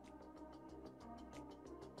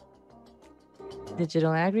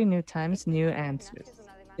 Digital Agri, new times, new answers.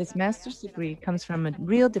 This master's degree comes from a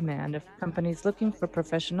real demand of companies looking for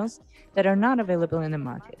professionals that are not available in the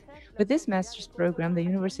market. With this master's program, the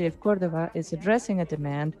University of Córdoba is addressing a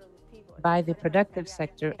demand by the productive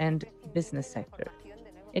sector and business sector.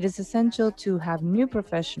 It is essential to have new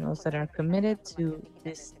professionals that are committed to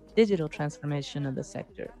this digital transformation of the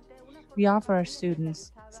sector. We offer our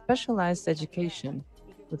students specialized education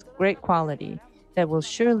with great quality that will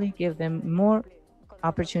surely give them more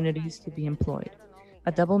opportunities to be employed.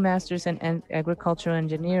 A double master's in agricultural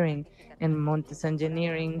engineering and Montes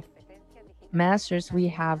engineering masters, we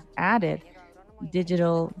have added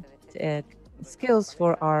digital skills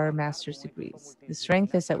for our master's degrees. The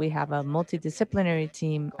strength is that we have a multidisciplinary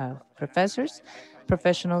team of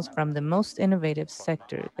professionals from the most innovative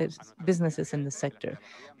businesses in the sector.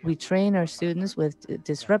 We train our students with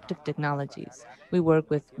disruptive technologies. We work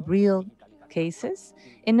with real cases,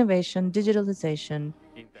 innovation, digitalization,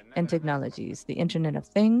 and technologies, the Internet of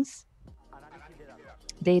Things,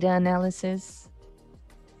 data analysis,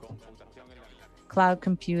 cloud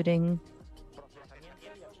computing,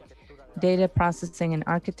 data processing and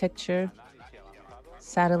architecture,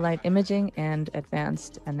 satellite imaging and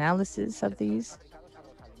advanced analysis of these,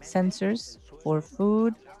 sensors for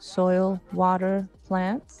food, soil, water,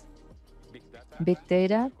 plants, big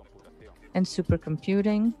data and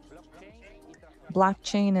supercomputing,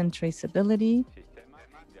 blockchain and traceability,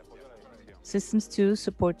 systems to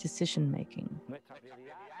support decision-making.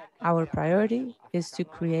 Our priority is to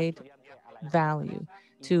create value,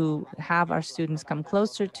 to have our students come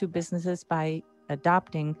closer to businesses by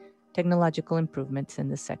adopting technological improvements in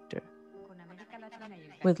the sector.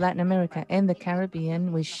 With Latin America and the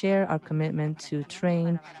Caribbean, we share our commitment to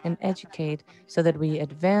train and educate so that we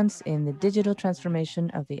advance in the digital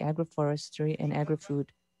transformation of the agroforestry and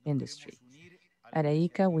agri-food industry. At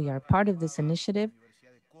IICA, we are part of this initiative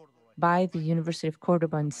by the University of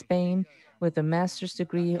Cordoba in Spain with a master's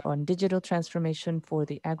degree on digital transformation for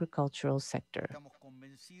the agricultural sector.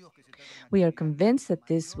 We are convinced that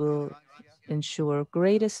this will ensure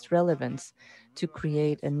greatest relevance to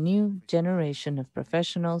create a new generation of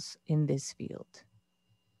professionals in this field.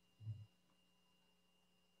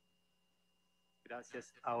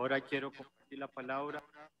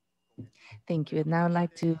 Thank you. I'd now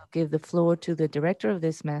like to give the floor to the director of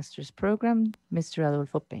this master's program, Mr.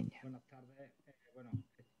 Adolfo Peña.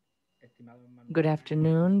 Good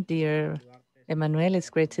afternoon, dear Emmanuel. It's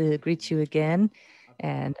great to greet you again,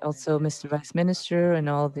 and also Mr. Vice Minister and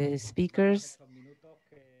all the speakers.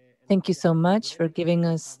 Thank you so much for giving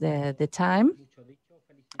us the time.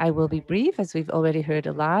 I will be brief, as we've already heard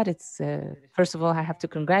a lot. It's first of all, I have to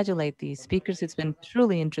congratulate the speakers. It's been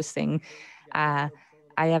truly interesting.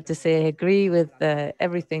 I have to say I agree with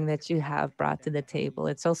everything that you have brought to the table.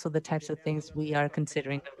 It's also the types of things we are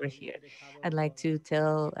considering over here. I'd like to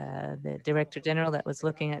tell the Director General that was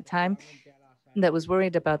looking at time, that was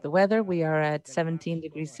worried about the weather. We are at 17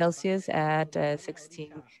 degrees Celsius at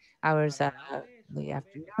 16 hours the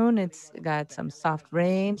afternoon. It's got some soft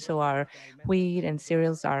rain, so our wheat and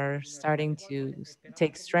cereals are starting to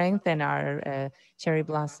take strength, and our cherry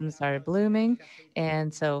blossoms are blooming.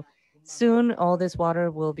 And so soon all this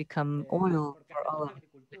water will become oil for all of it,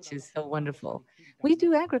 which is so wonderful. We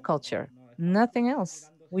do agriculture, nothing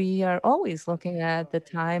else. We are always looking at the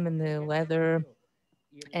time and the weather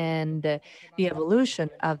and the evolution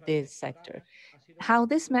of this sector. How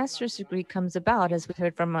this master's degree comes about, as we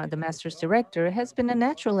heard from the master's director, has been a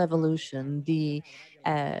natural evolution. The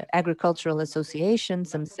agricultural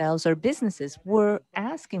associations themselves or businesses were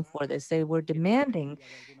asking for this. They were demanding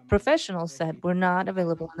professionals that were not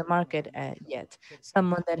available in the market yet.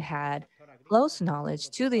 Someone that had close knowledge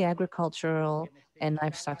to the agricultural and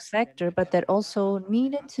livestock sector, but that also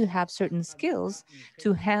needed to have certain skills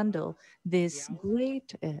to handle this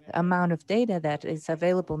great amount of data that is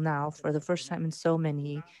available now for the first time in so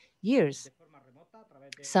many years.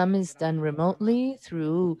 Some is done remotely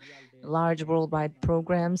through large worldwide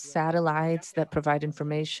programs, satellites that provide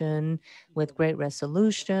information with great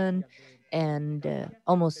resolution and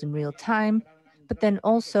almost in real time, but then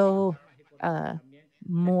also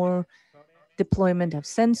more deployment of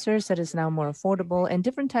sensors that is now more affordable, and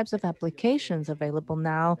different types of applications available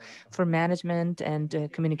now for management and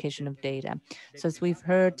communication of data. So as we've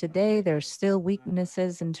heard today, there are still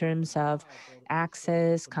weaknesses in terms of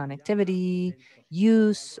access, connectivity,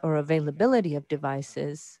 use, or availability of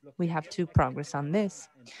devices. We have to progress on this.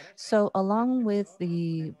 So along with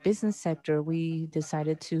the business sector, we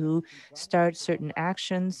decided to start certain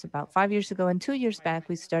actions about 5 years ago, and 2 years back,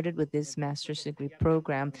 we started with this master's degree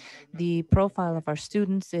program. The profile of our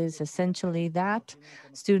students is essentially that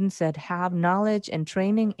students that have knowledge and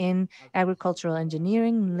training in agricultural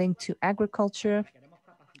engineering linked to agriculture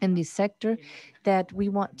in this sector, that we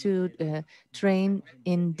want to train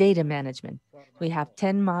in data management. We have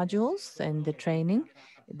 10 modules in the training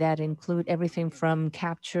that include everything from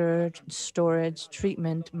capture, storage,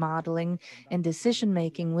 treatment, modeling, and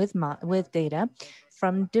decision-making with data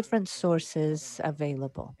from different sources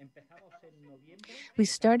available. We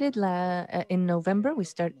started in November. We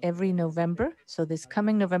start every November. So this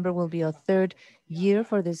coming November will be our third year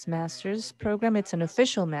for this master's program. It's an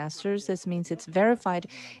official master's. This means it's verified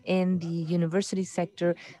in the university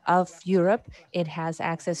sector of Europe. It has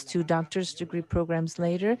access to doctor's degree programs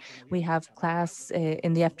later. We have class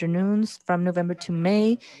in the afternoons from November to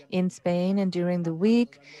May in Spain, and during the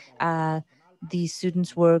week, the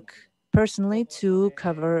students work personally to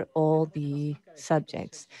cover all the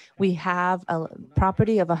subjects. We have a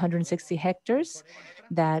property of 160 hectares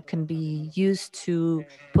that can be used to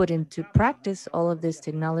put into practice all of this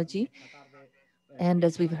technology. And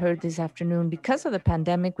as we've heard this afternoon, because of the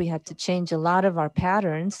pandemic, we had to change a lot of our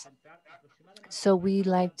patterns. So we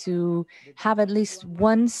like to have at least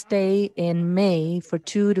one stay in May for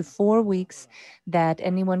 2 to 4 weeks that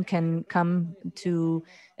anyone can come to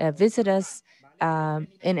visit us. And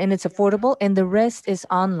it's affordable, and the rest is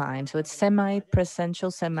online. So it's semi-presential,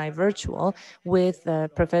 semi-virtual, with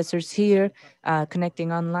professors here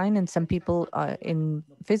connecting online and some people in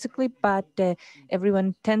physically, but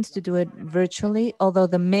everyone tends to do it virtually, although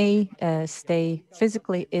the May stay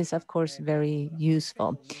physically is, of course, very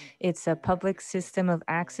useful. It's a public system of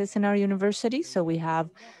access in our university, so we have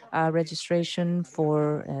registration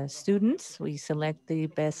for students. We select the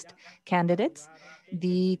best candidates.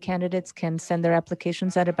 The candidates can send their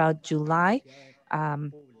applications at about July.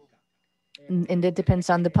 And it depends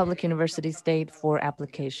on the public university's date for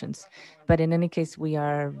applications. But in any case, we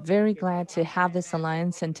are very glad to have this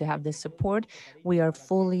alliance and to have this support. We are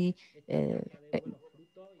fully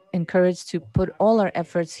encouraged to put all our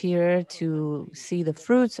efforts here to see the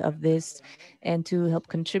fruits of this and to help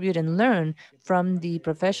contribute and learn from the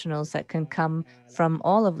professionals that can come from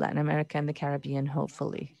all of Latin America and the Caribbean,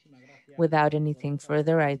 hopefully. Without anything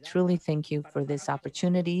further, I truly thank you for this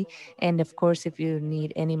opportunity. And of course, if you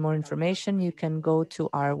need any more information, you can go to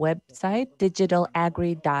our website,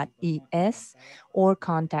 digitalagri.es, or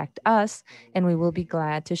contact us, and we will be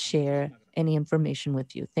glad to share any information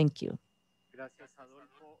with you. Thank you.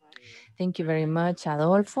 Thank you very much,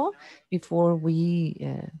 Adolfo. Before we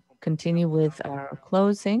continue with our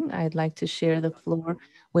closing, I'd like to share the floor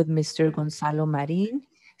with Mr. Gonzalo Marin,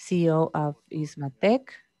 CEO of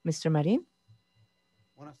ISMATEC. Mr. Marin.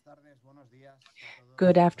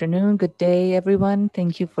 Good afternoon, good day, everyone.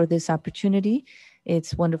 Thank you for this opportunity.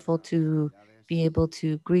 It's wonderful to be able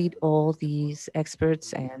to greet all these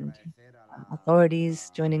experts and authorities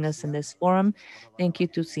joining us in this forum. Thank you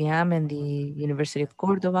to SIAM and the University of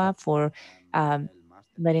Córdoba for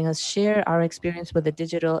letting us share our experience with the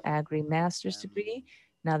Digital Agri Master's degree,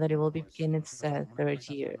 now that it will begin its third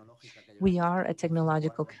year. We are a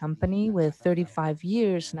technological company with 35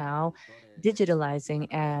 years now digitalizing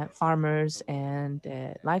farmers and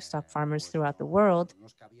livestock farmers throughout the world.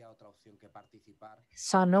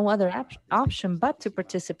 Saw no other option but to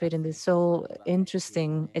participate in this so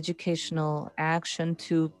interesting educational action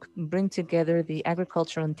to bring together the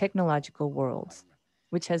agricultural and technological worlds,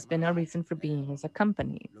 which has been our reason for being as a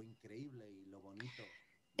company.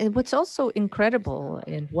 And what's also incredible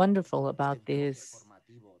and wonderful about this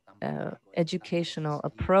educational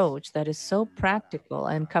approach that is so practical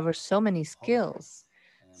and covers so many skills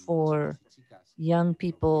for young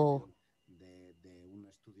people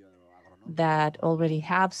that already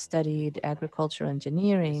have studied agricultural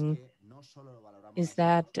engineering is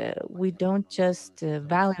that we don't just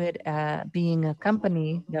value it being a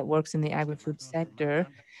company that works in the agri-food sector,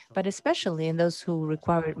 but especially in those who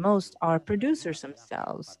require it most are producers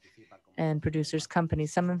themselves and producers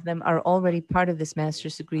companies. Some of them are already part of this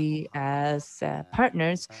master's degree as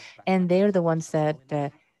partners, and they're the ones that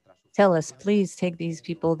tell us, please take these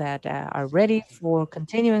people that are ready for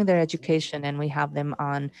continuing their education, and we have them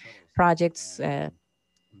on projects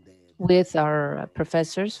with our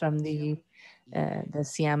professors from the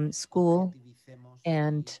SIAM school,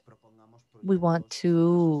 and we want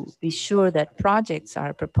to be sure that projects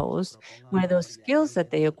are proposed where those skills that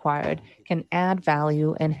they acquired can add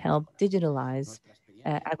value and help digitalize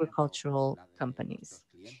agricultural companies.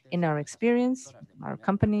 In our experience, our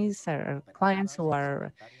companies, our clients who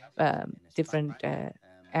are different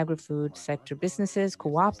agri-food sector businesses,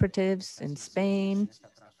 cooperatives in Spain,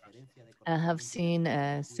 have seen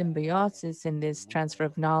symbiosis in this transfer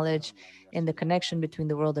of knowledge in the connection between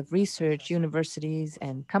the world of research, universities,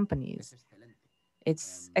 and companies.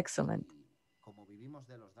 It's excellent.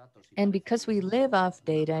 And because we live off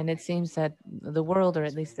data, and it seems that the world, or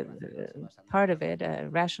at least part of it, a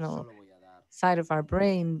rational side of our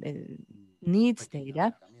brain needs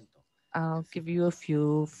data, I'll give you a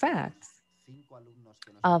few facts.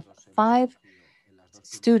 Of 5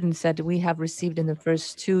 students that we have received in the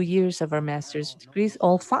first 2 years of our master's degrees,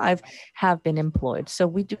 all 5 have been employed. So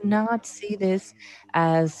we do not see this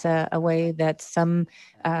as a way that some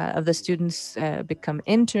of the students become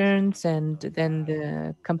interns and then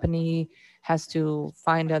the company has to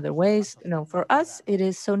find other ways. No, for us, it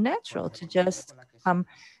is so natural to just come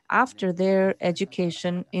after their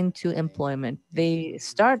education into employment. They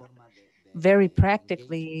start very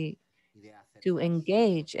practically to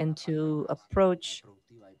engage and to approach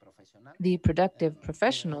the productive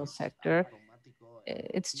professional sector.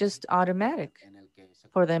 It's just automatic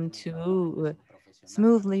for them to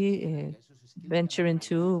smoothly venture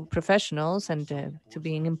into professionals and to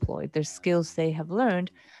being employed. Their skills they have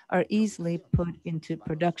learned are easily put into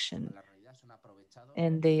production,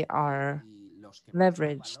 and they are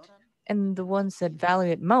leveraged. And the ones that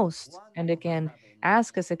value it most, and again,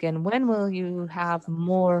 ask us again, when will you have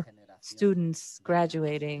more students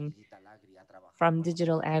graduating from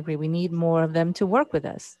digital agri? We need more of them to work with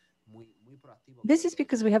us. This is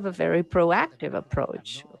because we have a very proactive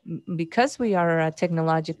approach. Because we are a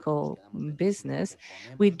technological business,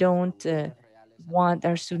 we don't want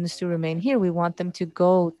our students to remain here. We want them to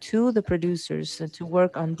go to the producers to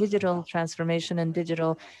work on digital transformation and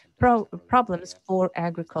digital problems for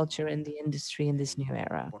agriculture and the industry in this new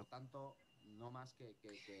era.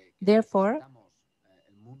 Therefore,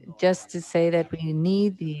 just to say that we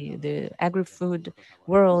need the agri-food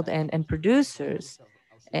world and producers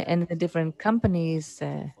and the different companies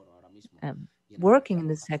working in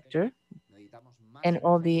the sector, and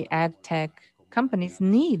all the ag tech companies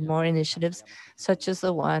need more initiatives such as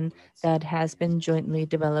the one that has been jointly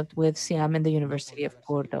developed with SIAM and the University of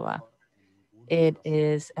Córdoba. It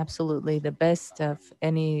is absolutely the best of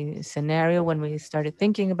any scenario. When we started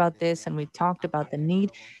thinking about this and we talked about the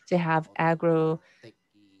need to have agro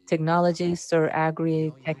technologists or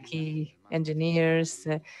agri-techie engineers.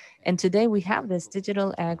 And today we have this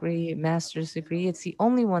digital agri master's degree. It's the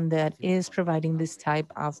only one that is providing this type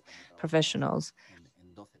of professionals.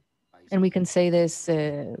 And we can say this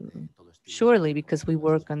surely because we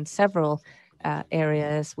work on several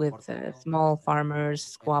areas with small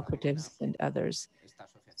farmers, cooperatives, and others.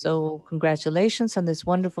 So congratulations on this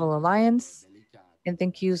wonderful alliance. And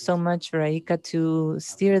thank you so much, IICA, to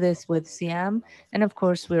steer this with SIAM. And of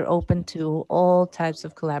course, we're open to all types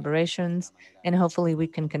of collaborations. And hopefully we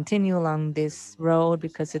can continue along this road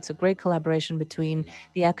because it's a great collaboration between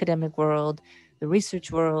the academic world, the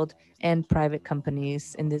research world, and private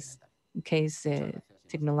companies, in this case,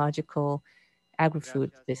 technological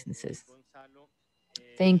agri-food businesses.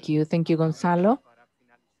 Thank you. Thank you, Gonzalo.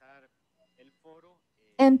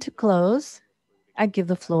 And to close, I give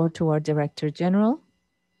the floor to our Director General,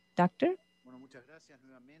 Doctor.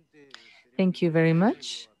 Thank you very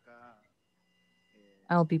much.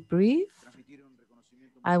 I'll be brief.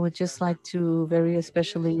 I would just like to very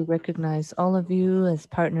especially recognize all of you as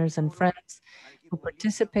partners and friends who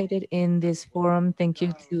participated in this forum. Thank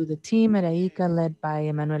you to the team at IICA led by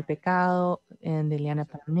Emmanuel Picado and Eliana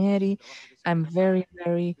Palmieri. I'm very,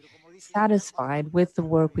 very satisfied with the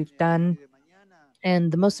work we've done.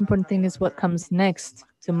 And the most important thing is what comes next.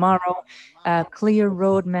 Tomorrow, a clear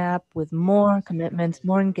roadmap with more commitments,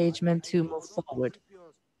 more engagement to move forward.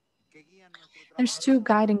 There's two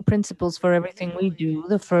guiding principles for everything we do.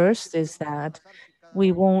 The first is that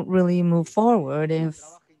we won't really move forward if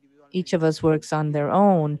each of us works on their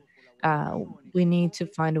own. We need to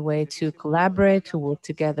find a way to collaborate, to work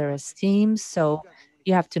together as teams. So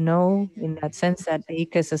you have to know in that sense that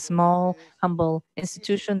IICA is a small, humble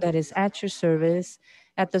institution that is at your service,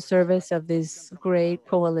 at the service of this great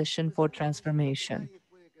coalition for transformation.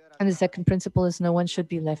 And the second principle is no one should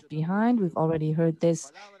be left behind. We've already heard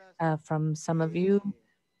this from some of you.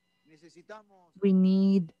 We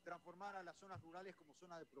need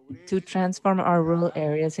to transform our rural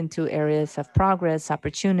areas into areas of progress,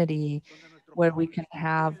 opportunity, where we can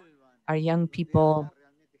have our young people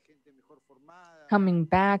coming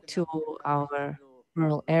back to our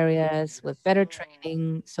rural areas with better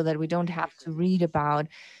training so that we don't have to read about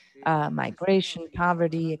migration,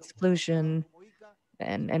 poverty, exclusion.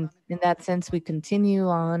 And in that sense, we continue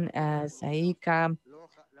on as IICA,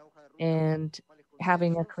 and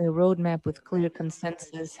having a clear roadmap with clear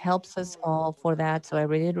consensus helps us all for that. So I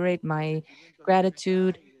reiterate my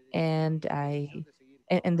gratitude and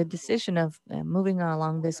the decision of moving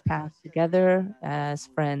along this path together as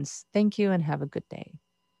friends. Thank you and have a good day.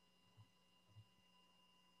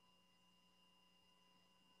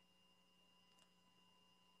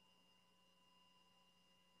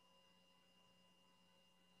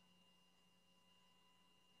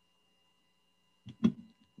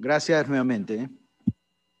 Gracias nuevamente.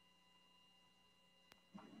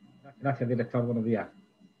 Gracias, director. Buenos días.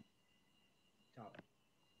 Chao.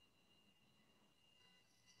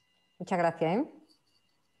 Muchas gracias.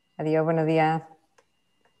 Adiós, buenos días.